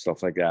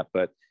stuff like that.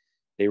 But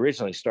they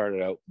originally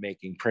started out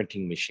making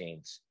printing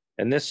machines.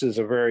 And this is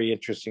a very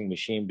interesting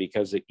machine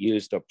because it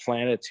used a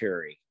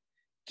planetary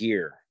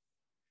gear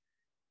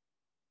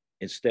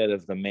instead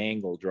of the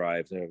mangle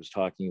drive that I was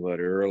talking about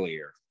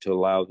earlier, to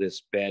allow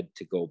this bed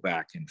to go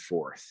back and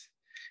forth.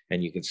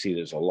 And you can see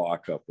there's a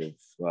lockup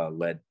of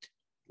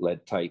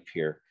lead type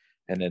here.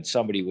 And then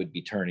somebody would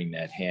be turning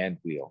that hand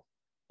wheel.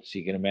 So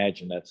you can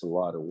imagine that's a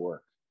lot of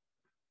work.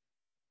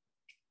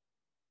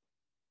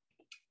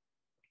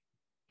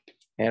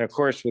 And of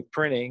course, with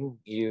printing,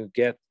 you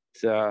get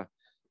the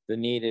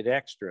needed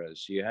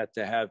extras. You had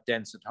to have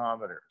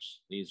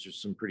densitometers. These are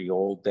some pretty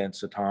old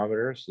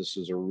densitometers. This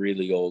is a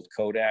really old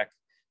Kodak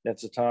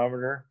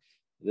densitometer.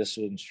 This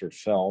one's for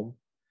film.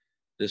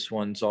 This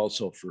one's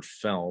also for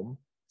film.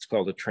 It's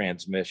called a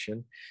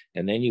transmission.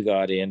 And then you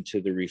got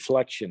into the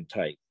reflection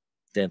type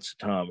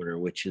densitometer,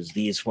 which is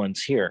these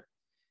ones here.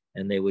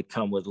 And they would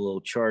come with a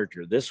little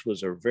charger. This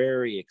was a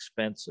very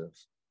expensive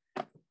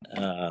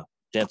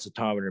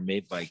densitometer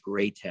made by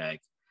Graytag.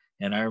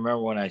 And I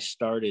remember when I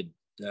started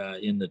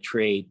in the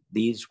trade,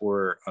 these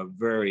were a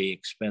very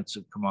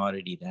expensive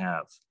commodity to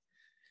have.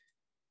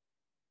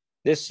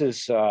 This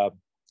is a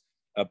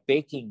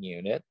baking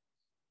unit.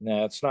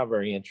 Now, it's not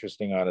very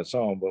interesting on its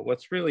own, but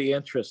what's really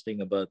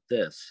interesting about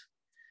this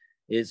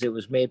is it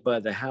was made by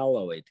the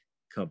Howard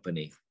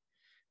company,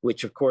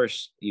 which of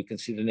course you can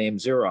see the name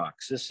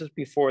Xerox. This is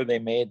before they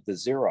made the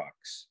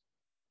Xerox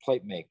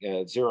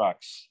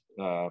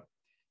Xerox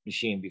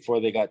machine, before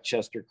they got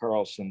Chester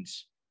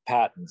Carlson's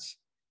patents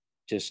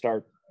to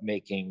start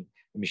making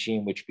a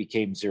machine which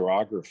became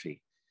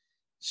xerography.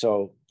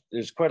 So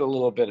there's quite a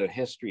little bit of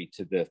history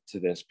to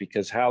this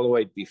because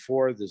Howard,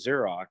 before the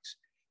Xerox,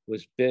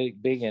 was big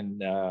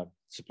in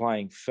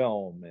supplying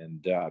film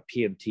and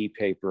PMT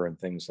paper and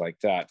things like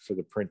that for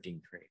the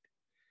printing trade.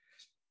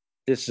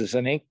 This is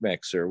an ink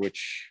mixer,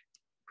 which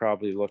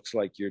probably looks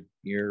like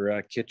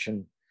your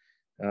kitchen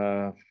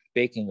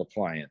baking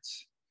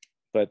appliance.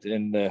 But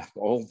in the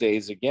old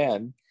days,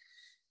 again,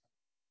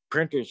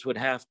 printers would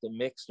have to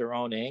mix their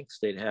own inks.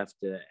 They'd have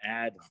to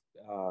add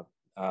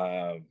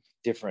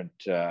different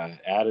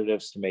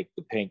additives to make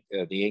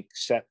the ink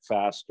set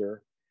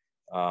faster,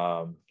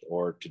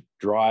 or to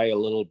dry a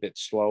little bit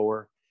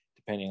slower,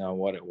 depending on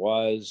what it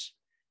was.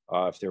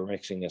 If they were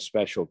mixing a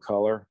special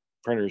color,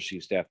 printers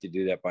used to have to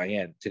do that by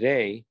hand.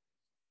 Today,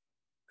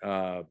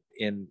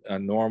 in a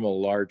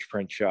normal large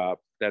print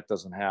shop, that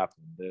doesn't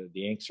happen.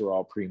 The inks are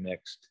all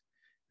pre-mixed.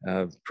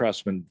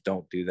 Pressmen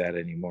don't do that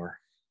anymore.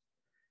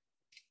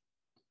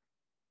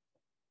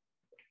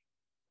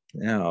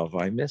 Now, have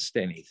I missed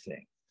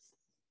anything?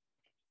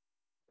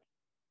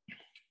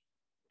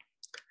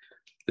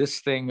 This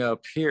thing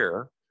up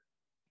here,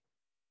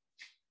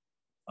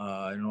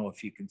 I don't know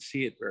if you can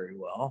see it very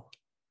well,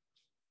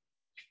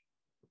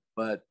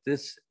 but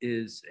this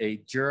is a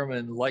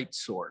German light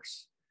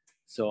source.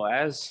 So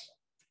as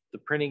the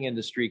printing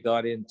industry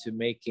got into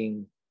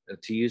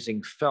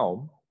using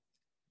film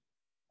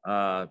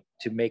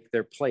to make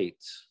their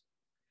plates,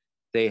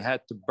 they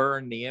had to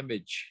burn the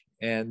image.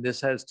 And this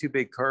has two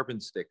big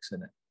carbon sticks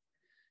in it.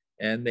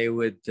 And they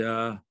would,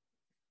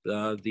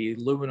 the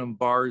aluminum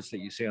bars that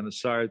you see on the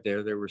side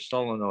there, they were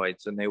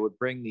solenoids, and they would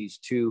bring these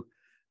two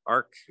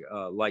arc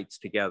lights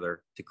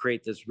together to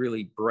create this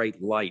really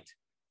bright light.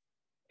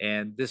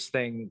 And this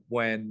thing,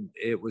 when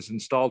it was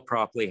installed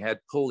properly, had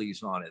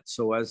pulleys on it.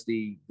 So as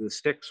the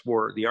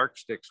arc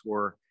sticks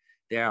were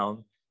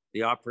down,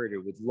 the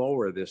operator would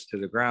lower this to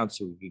the ground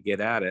so we could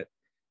get at it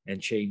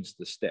and change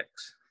the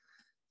sticks.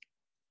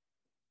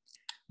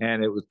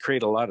 And it would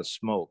create a lot of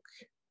smoke.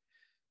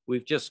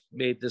 We've just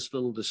made this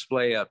little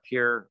display up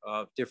here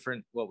of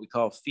different, what we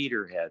call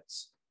feeder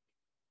heads.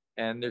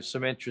 And there's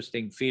some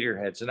interesting feeder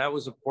heads. And that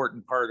was an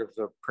important part of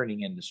the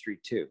printing industry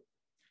too.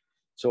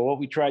 So what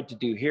we tried to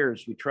do here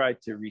is we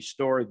tried to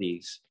restore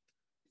these.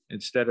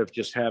 Instead of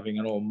just having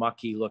an old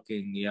mucky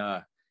looking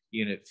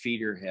unit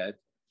feeder head,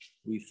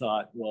 we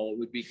thought, well, it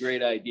would be a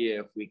great idea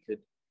if we could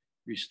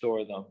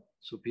restore them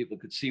so people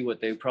could see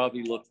what they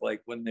probably looked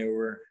like when they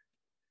were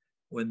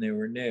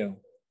new.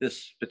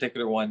 This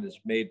particular one is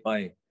made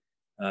by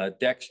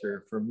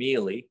Dexter for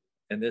Mealy,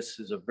 and this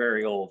is a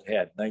very old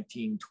head,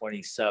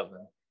 1927.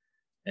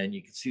 And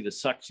you can see the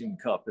suction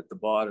cup at the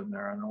bottom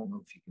there. I don't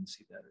know if you can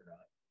see that or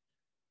not.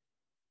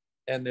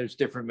 And there's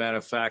different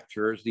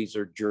manufacturers. These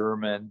are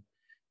German.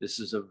 This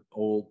is an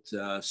old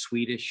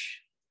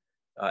Swedish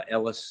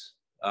Ellis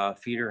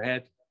feeder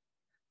head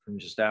from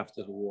just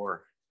after the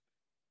war.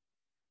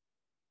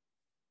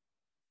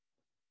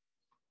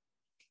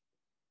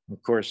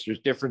 Of course, there's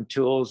different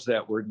tools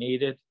that were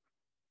needed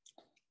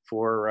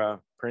for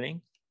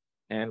printing,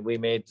 and we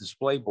made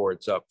display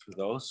boards up for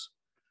those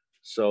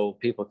so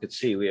people could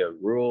see. We have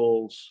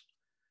rules.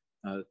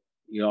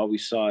 You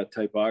always saw a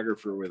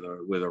typographer with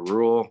a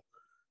rule.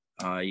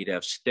 You'd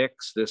have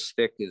sticks. This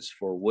stick is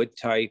for wood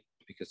type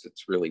because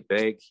it's really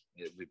big.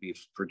 It would be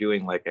for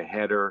doing like a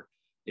header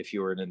if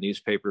you were in a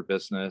newspaper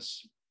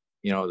business,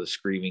 you know, the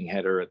screaming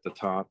header at the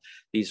top.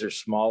 These are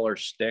smaller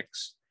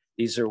sticks.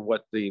 These are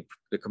what the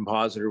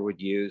compositor would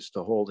use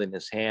to hold in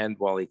his hand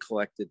while he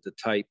collected the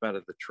type out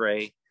of the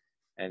tray,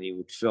 and he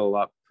would fill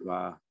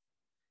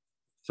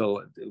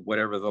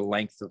whatever the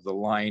length of the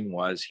line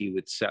was, he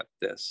would set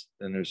this.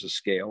 Then there's a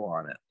scale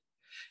on it.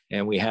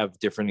 And we have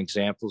different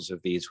examples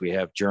of these. We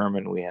have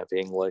German, we have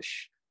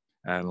English,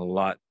 and a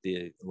lot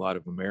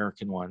of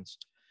American ones.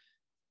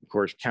 Of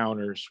course,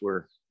 counters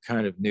were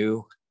kind of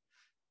new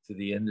to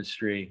the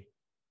industry,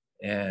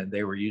 and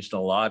they were used in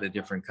a lot of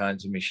different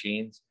kinds of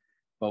machines.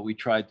 But we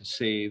tried to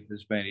save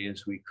as many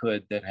as we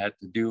could that had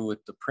to do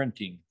with the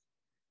printing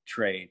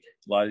trade.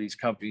 A lot of these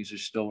companies are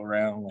still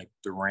around, like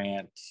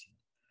Durant,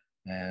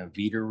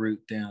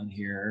 Veeder-Root down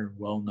here,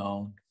 well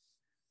known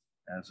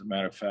as a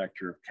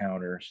manufacturer of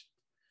counters.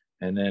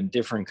 And then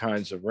different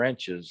kinds of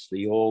wrenches.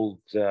 The old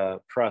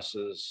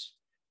presses,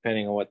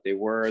 depending on what they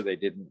were, they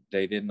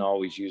didn't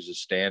always use a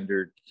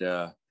standard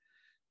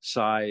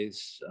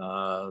size.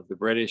 The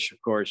British, of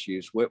course,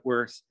 used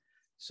Whitworth.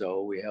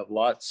 So we have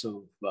lots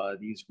of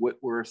these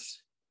Whitworth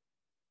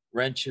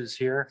wrenches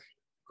here.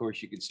 Of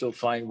course, you can still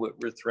find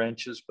Whitworth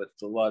wrenches, but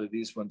a lot of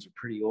these ones are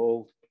pretty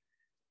old.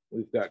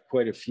 We've got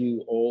quite a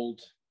few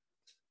old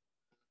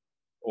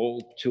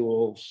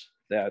tools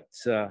that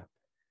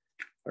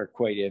are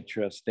quite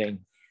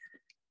interesting.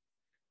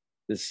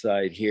 This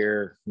side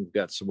here, we've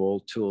got some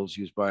old tools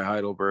used by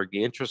Heidelberg.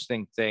 The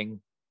interesting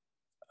thing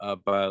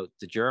about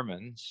the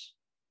Germans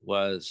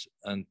was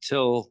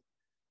until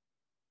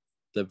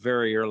the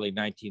very early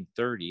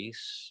 1930s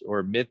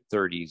or mid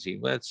 30s,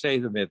 let's say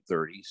the mid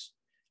 30s,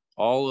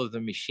 all of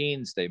the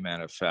machines they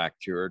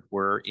manufactured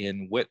were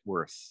in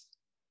Whitworth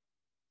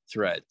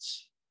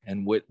threads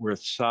and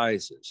Whitworth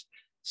sizes.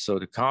 So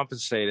to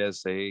compensate,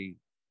 as they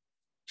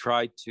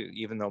tried to,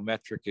 even though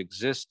metric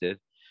existed,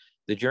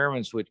 the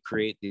Germans would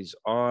create these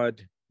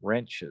odd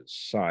wrenches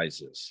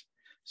sizes.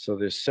 So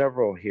there's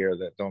several here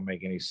that don't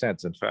make any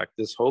sense. In fact,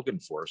 this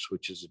Hogenforce,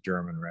 which is a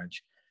German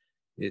wrench,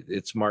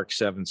 it's marked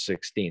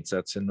 7/16.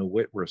 That's in the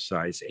Whitworth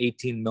size.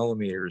 18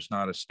 millimeters,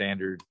 not a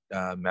standard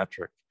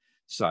metric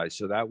size.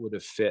 So that would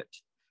have fit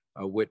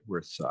a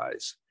Whitworth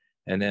size.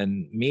 And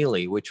then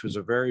Mealy, which was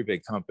a very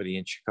big company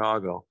in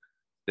Chicago,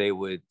 they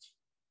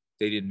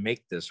didn't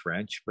make this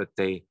wrench, but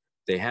they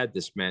had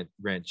this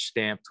wrench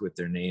stamped with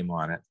their name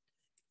on it.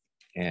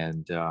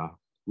 And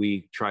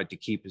we tried to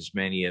keep as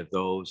many of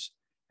those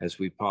as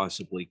we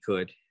possibly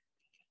could.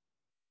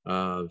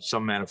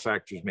 Some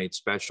manufacturers made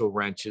special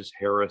wrenches.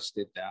 Harris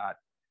did that.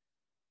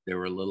 They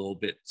were a little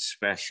bit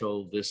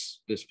special. This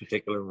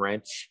particular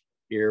wrench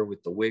here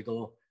with the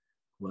wiggle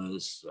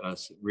was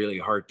really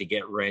hard to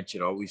get wrench.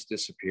 It always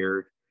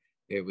disappeared.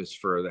 It was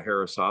for the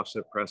Harris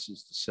offset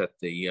presses to set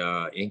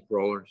the ink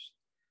rollers.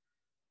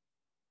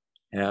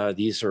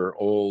 These are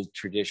old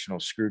traditional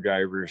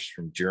screwdrivers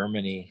from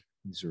Germany.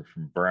 These are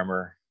from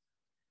Bremer.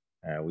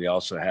 We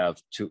also have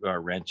two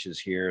wrenches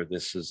here.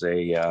 This is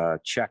a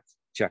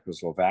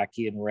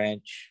Czechoslovakian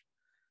wrench.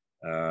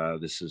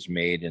 This is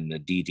made in the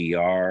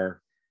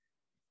DDR.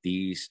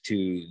 These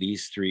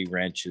three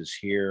wrenches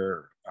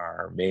here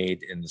are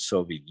made in the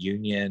Soviet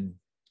Union.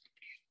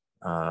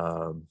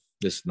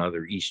 This is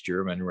another East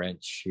German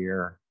wrench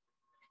here.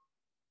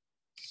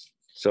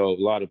 So a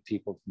lot of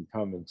people can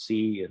come and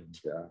see, and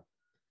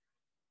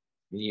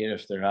even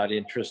if they're not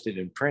interested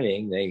in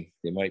printing, they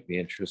might be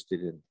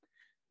interested in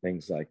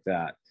things like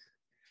that.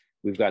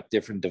 We've got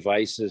different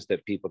devices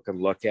that people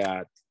can look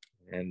at,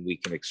 and we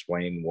can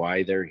explain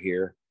why they're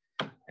here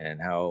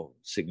and how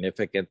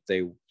significant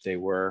they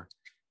were.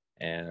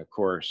 And of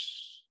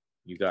course,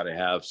 you got to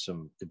have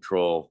some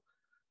control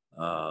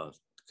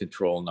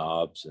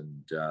knobs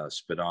and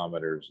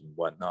speedometers and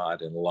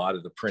whatnot. And a lot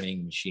of the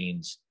printing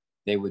machines,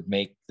 they would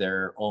make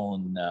their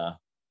own,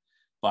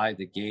 buy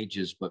the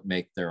gauges, but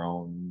make their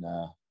own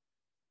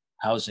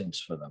housings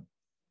for them.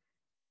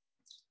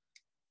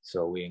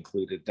 So we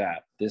included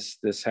that.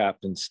 This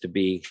happens to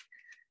be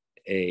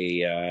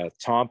a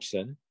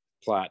Thompson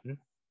platen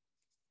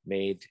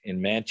made in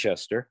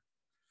Manchester.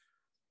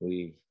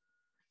 We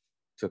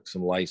took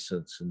some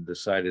license and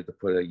decided to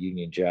put a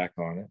Union Jack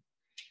on it.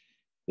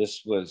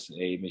 This was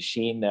a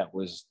machine that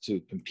was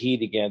to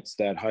compete against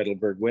that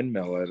Heidelberg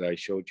windmill that I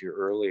showed you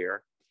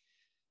earlier.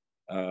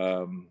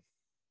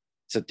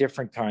 It's a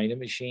different kind of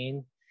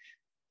machine.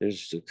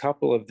 There's a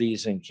couple of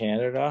these in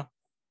Canada.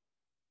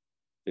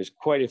 There's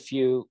quite a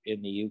few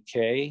in the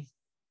UK.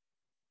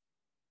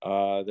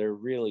 They're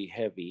really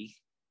heavy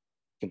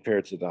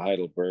compared to the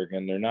Heidelberg,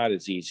 and they're not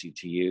as easy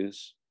to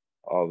use,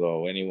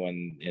 although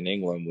anyone in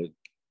England would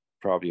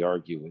probably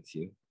argue with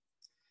you.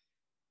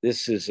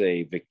 This is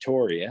a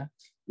Victoria.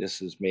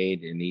 This is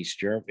made in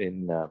East Europe,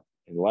 in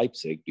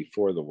Leipzig,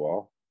 before the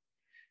wall.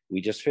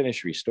 We just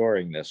finished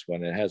restoring this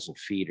one. It has a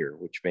feeder,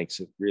 which makes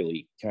it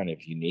really kind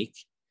of unique.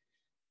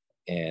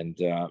 And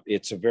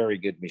it's a very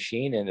good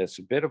machine, and it's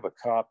a bit of a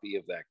copy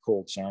of that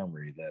Colts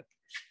Armory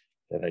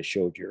that I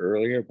showed you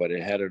earlier, but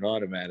it had an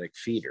automatic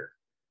feeder.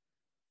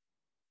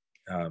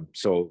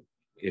 So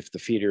if the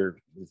feeder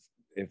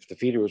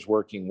was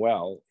working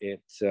well,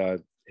 it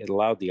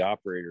allowed the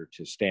operator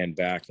to stand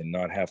back and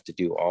not have to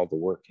do all the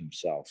work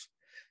himself.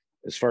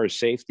 As far as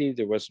safety,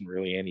 there wasn't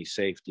really any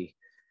safety.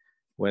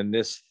 When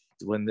this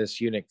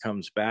unit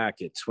comes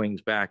back, it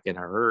swings back in a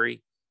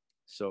hurry.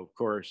 So of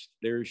course,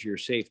 there's your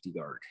safety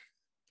guard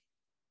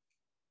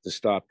to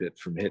stop it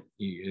from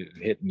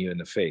hitting you in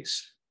the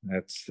face.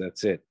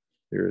 That's it.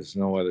 There is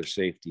no other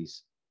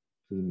safeties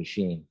for the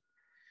machine.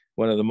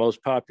 One of the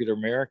most popular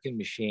American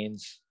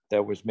machines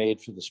that was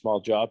made for the small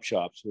job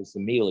shops was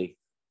the Mealy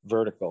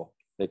vertical.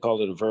 They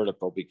called it a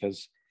vertical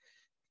because,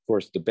 of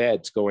course, the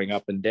bed's going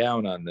up and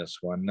down on this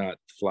one, not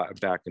flat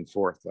back and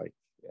forth like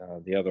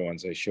the other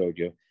ones I showed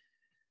you.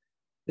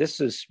 This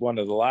is one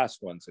of the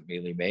last ones that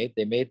Mealy made.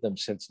 They made them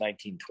since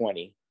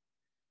 1920.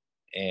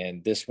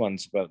 And this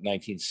one's about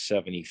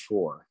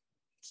 1974.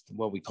 It's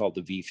what we call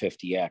the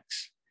V50X.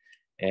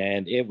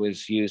 And it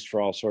was used for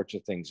all sorts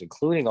of things,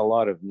 including a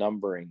lot of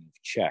numbering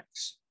of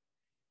checks.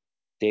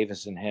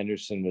 Davis and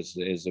Henderson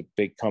is a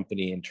big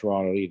company in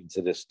Toronto even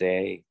to this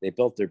day. They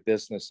built their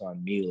business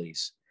on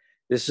Mealys.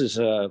 This is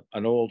an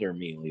older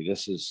Mealy.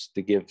 This is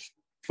to give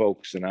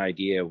folks an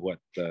idea of what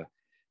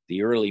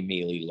the early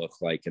mealy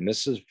looked like. And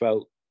this is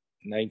about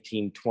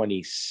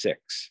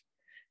 1926,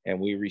 and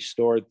we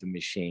restored the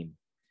machine.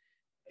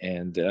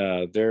 And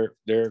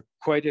they're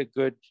quite a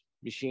good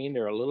machine.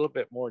 They're a little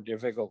bit more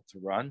difficult to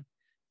run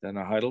than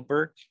a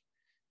Heidelberg.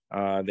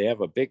 They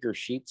have a bigger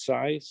sheet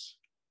size.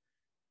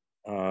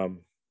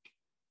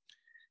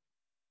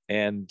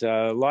 And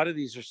a lot of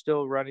these are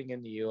still running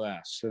in the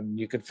US, and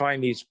you can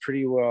find these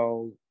pretty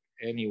well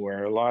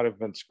anywhere. A lot have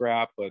been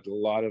scrapped, but a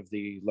lot of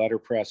the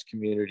letterpress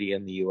community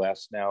in the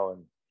US now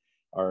and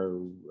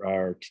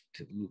are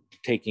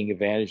taking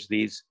advantage of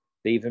these.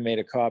 They even made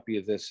a copy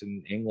of this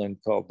in England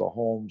called the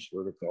Holmes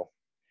vertical.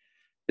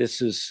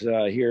 This is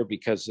here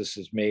because this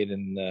is made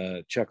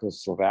in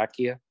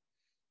Czechoslovakia.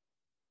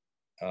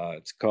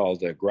 It's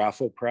called a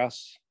Grapho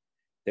press.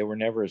 They were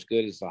never as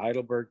good as the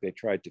Heidelberg. They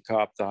tried to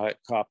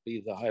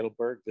copy the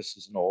Heidelberg. This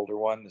is an older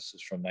one. This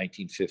is from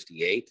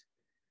 1958.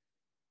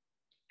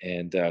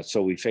 And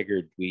so we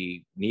figured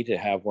we need to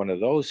have one of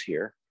those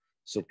here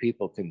so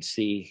people can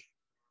see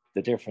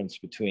the difference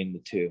between the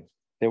two.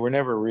 They were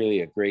never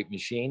really a great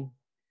machine.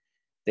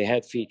 They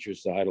had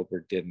features the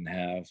Heidelberg didn't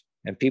have,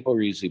 and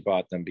people usually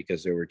bought them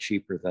because they were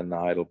cheaper than the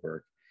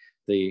Heidelberg.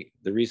 The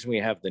reason we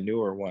have the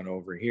newer one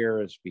over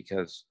here is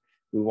because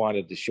we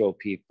wanted to show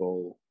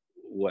people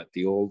what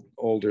the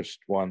oldest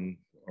one,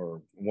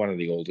 or one of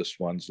the oldest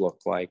ones,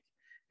 looked like,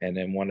 and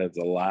then one of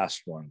the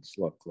last ones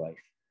looked like.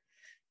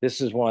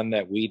 This is one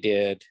that we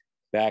did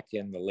back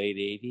in the late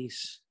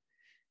 80s.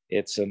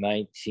 It's a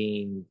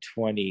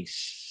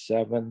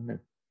 1927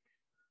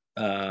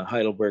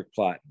 Heidelberg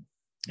Platen,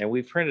 and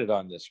we printed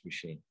on this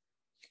machine.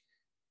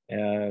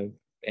 And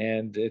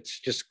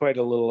it's just quite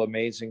a little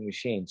amazing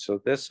machine.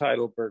 So this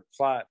Heidelberg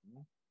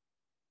Platen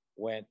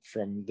went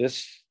from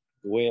this,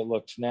 the way it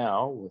looks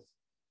now, with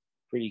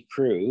pretty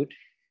crude,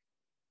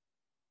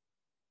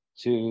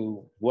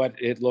 to what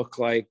it looked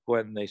like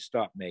when they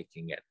stopped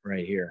making it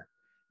right here.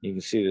 You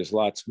can see there's a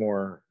lot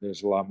more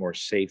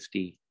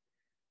safety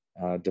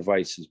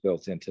devices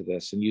built into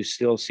this. And you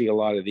still see a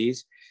lot of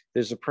these.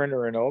 There's a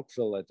printer in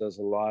Oakville that does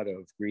a lot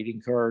of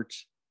greeting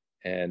cards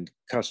and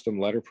custom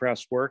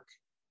letterpress work.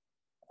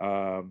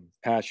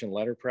 Passion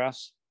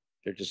Letterpress.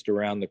 They're just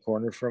around the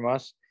corner from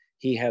us.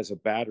 He has a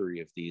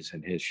battery of these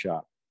in his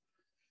shop.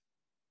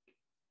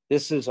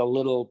 This is a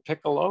little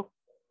piccolo.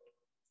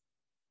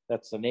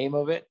 That's the name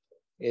of it.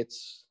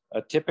 It's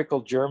a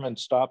typical German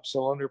stop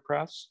cylinder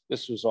press.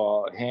 This was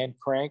all hand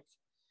crank,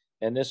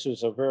 and this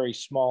was a very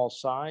small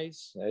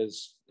size,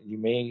 as you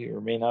may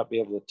or may not be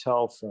able to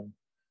tell from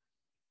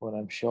what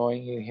I'm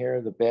showing you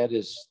here. The bed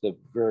is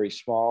very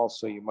small,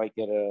 so you might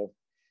get a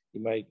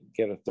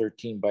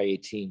 13 by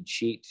 18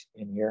 sheet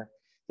in here.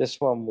 This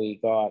one we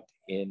got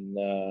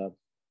in,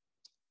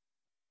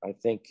 I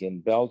think in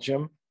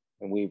Belgium,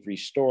 and we've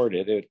restored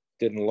it. It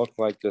didn't look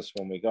like this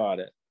when we got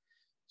it.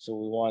 So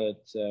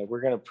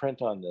we're gonna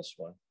print on this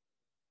one.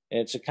 And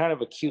it's a kind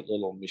of a cute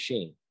little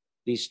machine.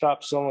 These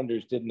stop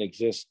cylinders didn't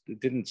exist, it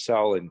didn't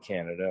sell in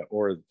Canada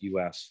or the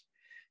US.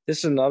 This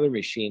is another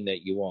machine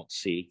that you won't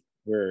see,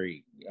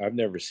 I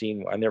never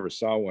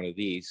saw one of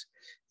these.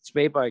 It's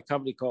made by a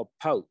company called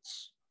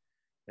Pouts.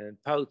 And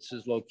Pouts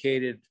is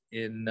located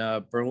in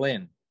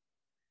Berlin.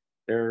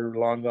 They're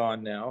long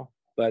gone now,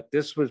 but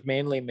this was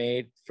mainly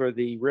made for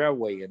the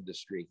railway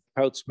industry.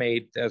 Pouts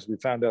made, as we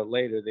found out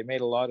later, they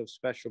made a lot of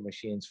special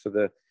machines for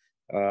the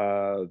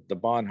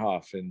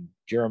Bahnhof in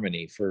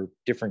Germany for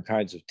different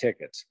kinds of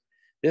tickets.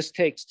 This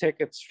takes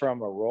tickets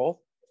from a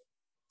roll.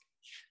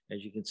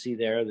 As you can see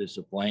there, there's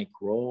a blank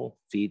roll,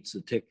 feeds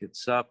the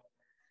tickets up.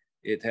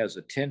 It has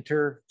a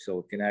tinter, so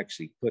it can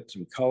actually put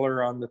some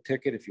color on the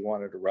ticket if you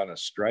wanted to run a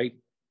stripe.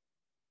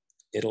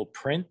 It'll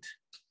print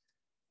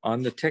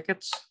on the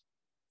tickets.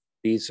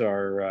 These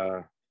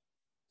are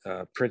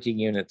printing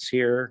units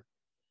here,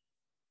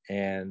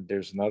 and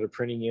there's another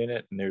printing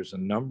unit, and there's a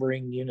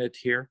numbering unit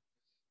here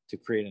to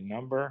create a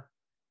number.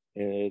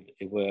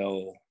 It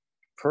will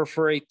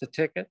perforate the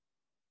ticket,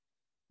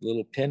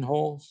 little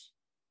pinholes.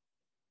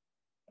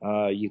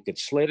 You could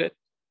slit it.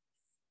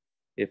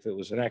 If it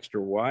was an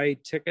extra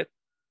wide ticket,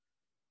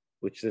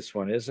 which this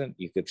one isn't,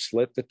 you could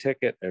slit the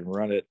ticket and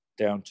run it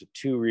down to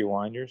 2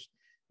 rewinders.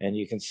 And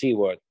you can see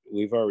what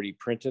we've already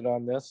printed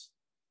on this.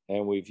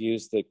 And we've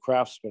used the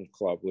Craftsman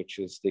Club, which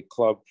is the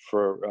club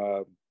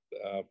for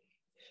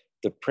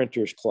the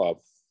Printers Club,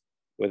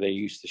 where they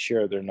used to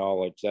share their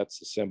knowledge. That's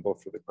the symbol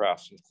for the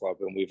Craftsman Club.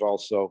 And we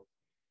also,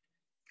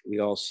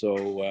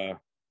 if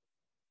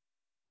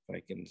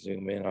I can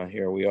zoom in on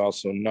here, we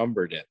also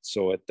numbered it.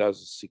 So it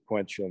does a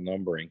sequential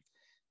numbering.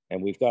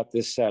 And we've got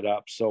this set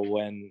up so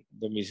when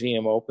the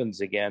museum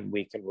opens again,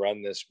 we can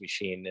run this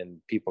machine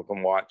and people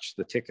can watch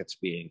the tickets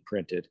being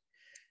printed.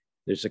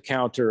 There's a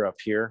counter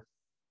up here.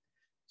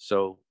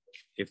 So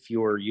if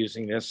you were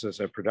using this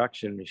as a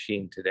production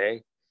machine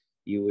today,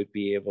 you would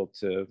be able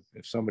to,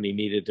 if somebody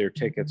needed their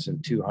tickets in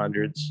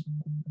 200s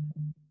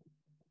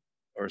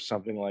or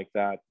something like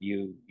that,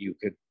 you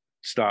could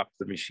stop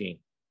the machine.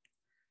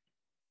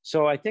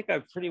 So I think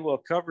I've pretty well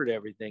covered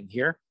everything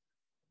here.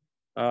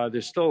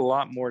 There's still a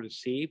lot more to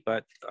see,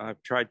 but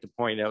I've tried to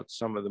point out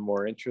some of the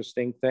more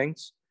interesting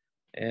things.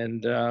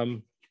 And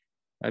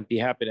I'd be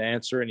happy to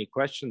answer any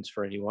questions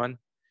for anyone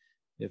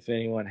if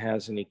anyone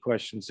has any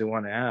questions they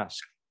want to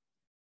ask.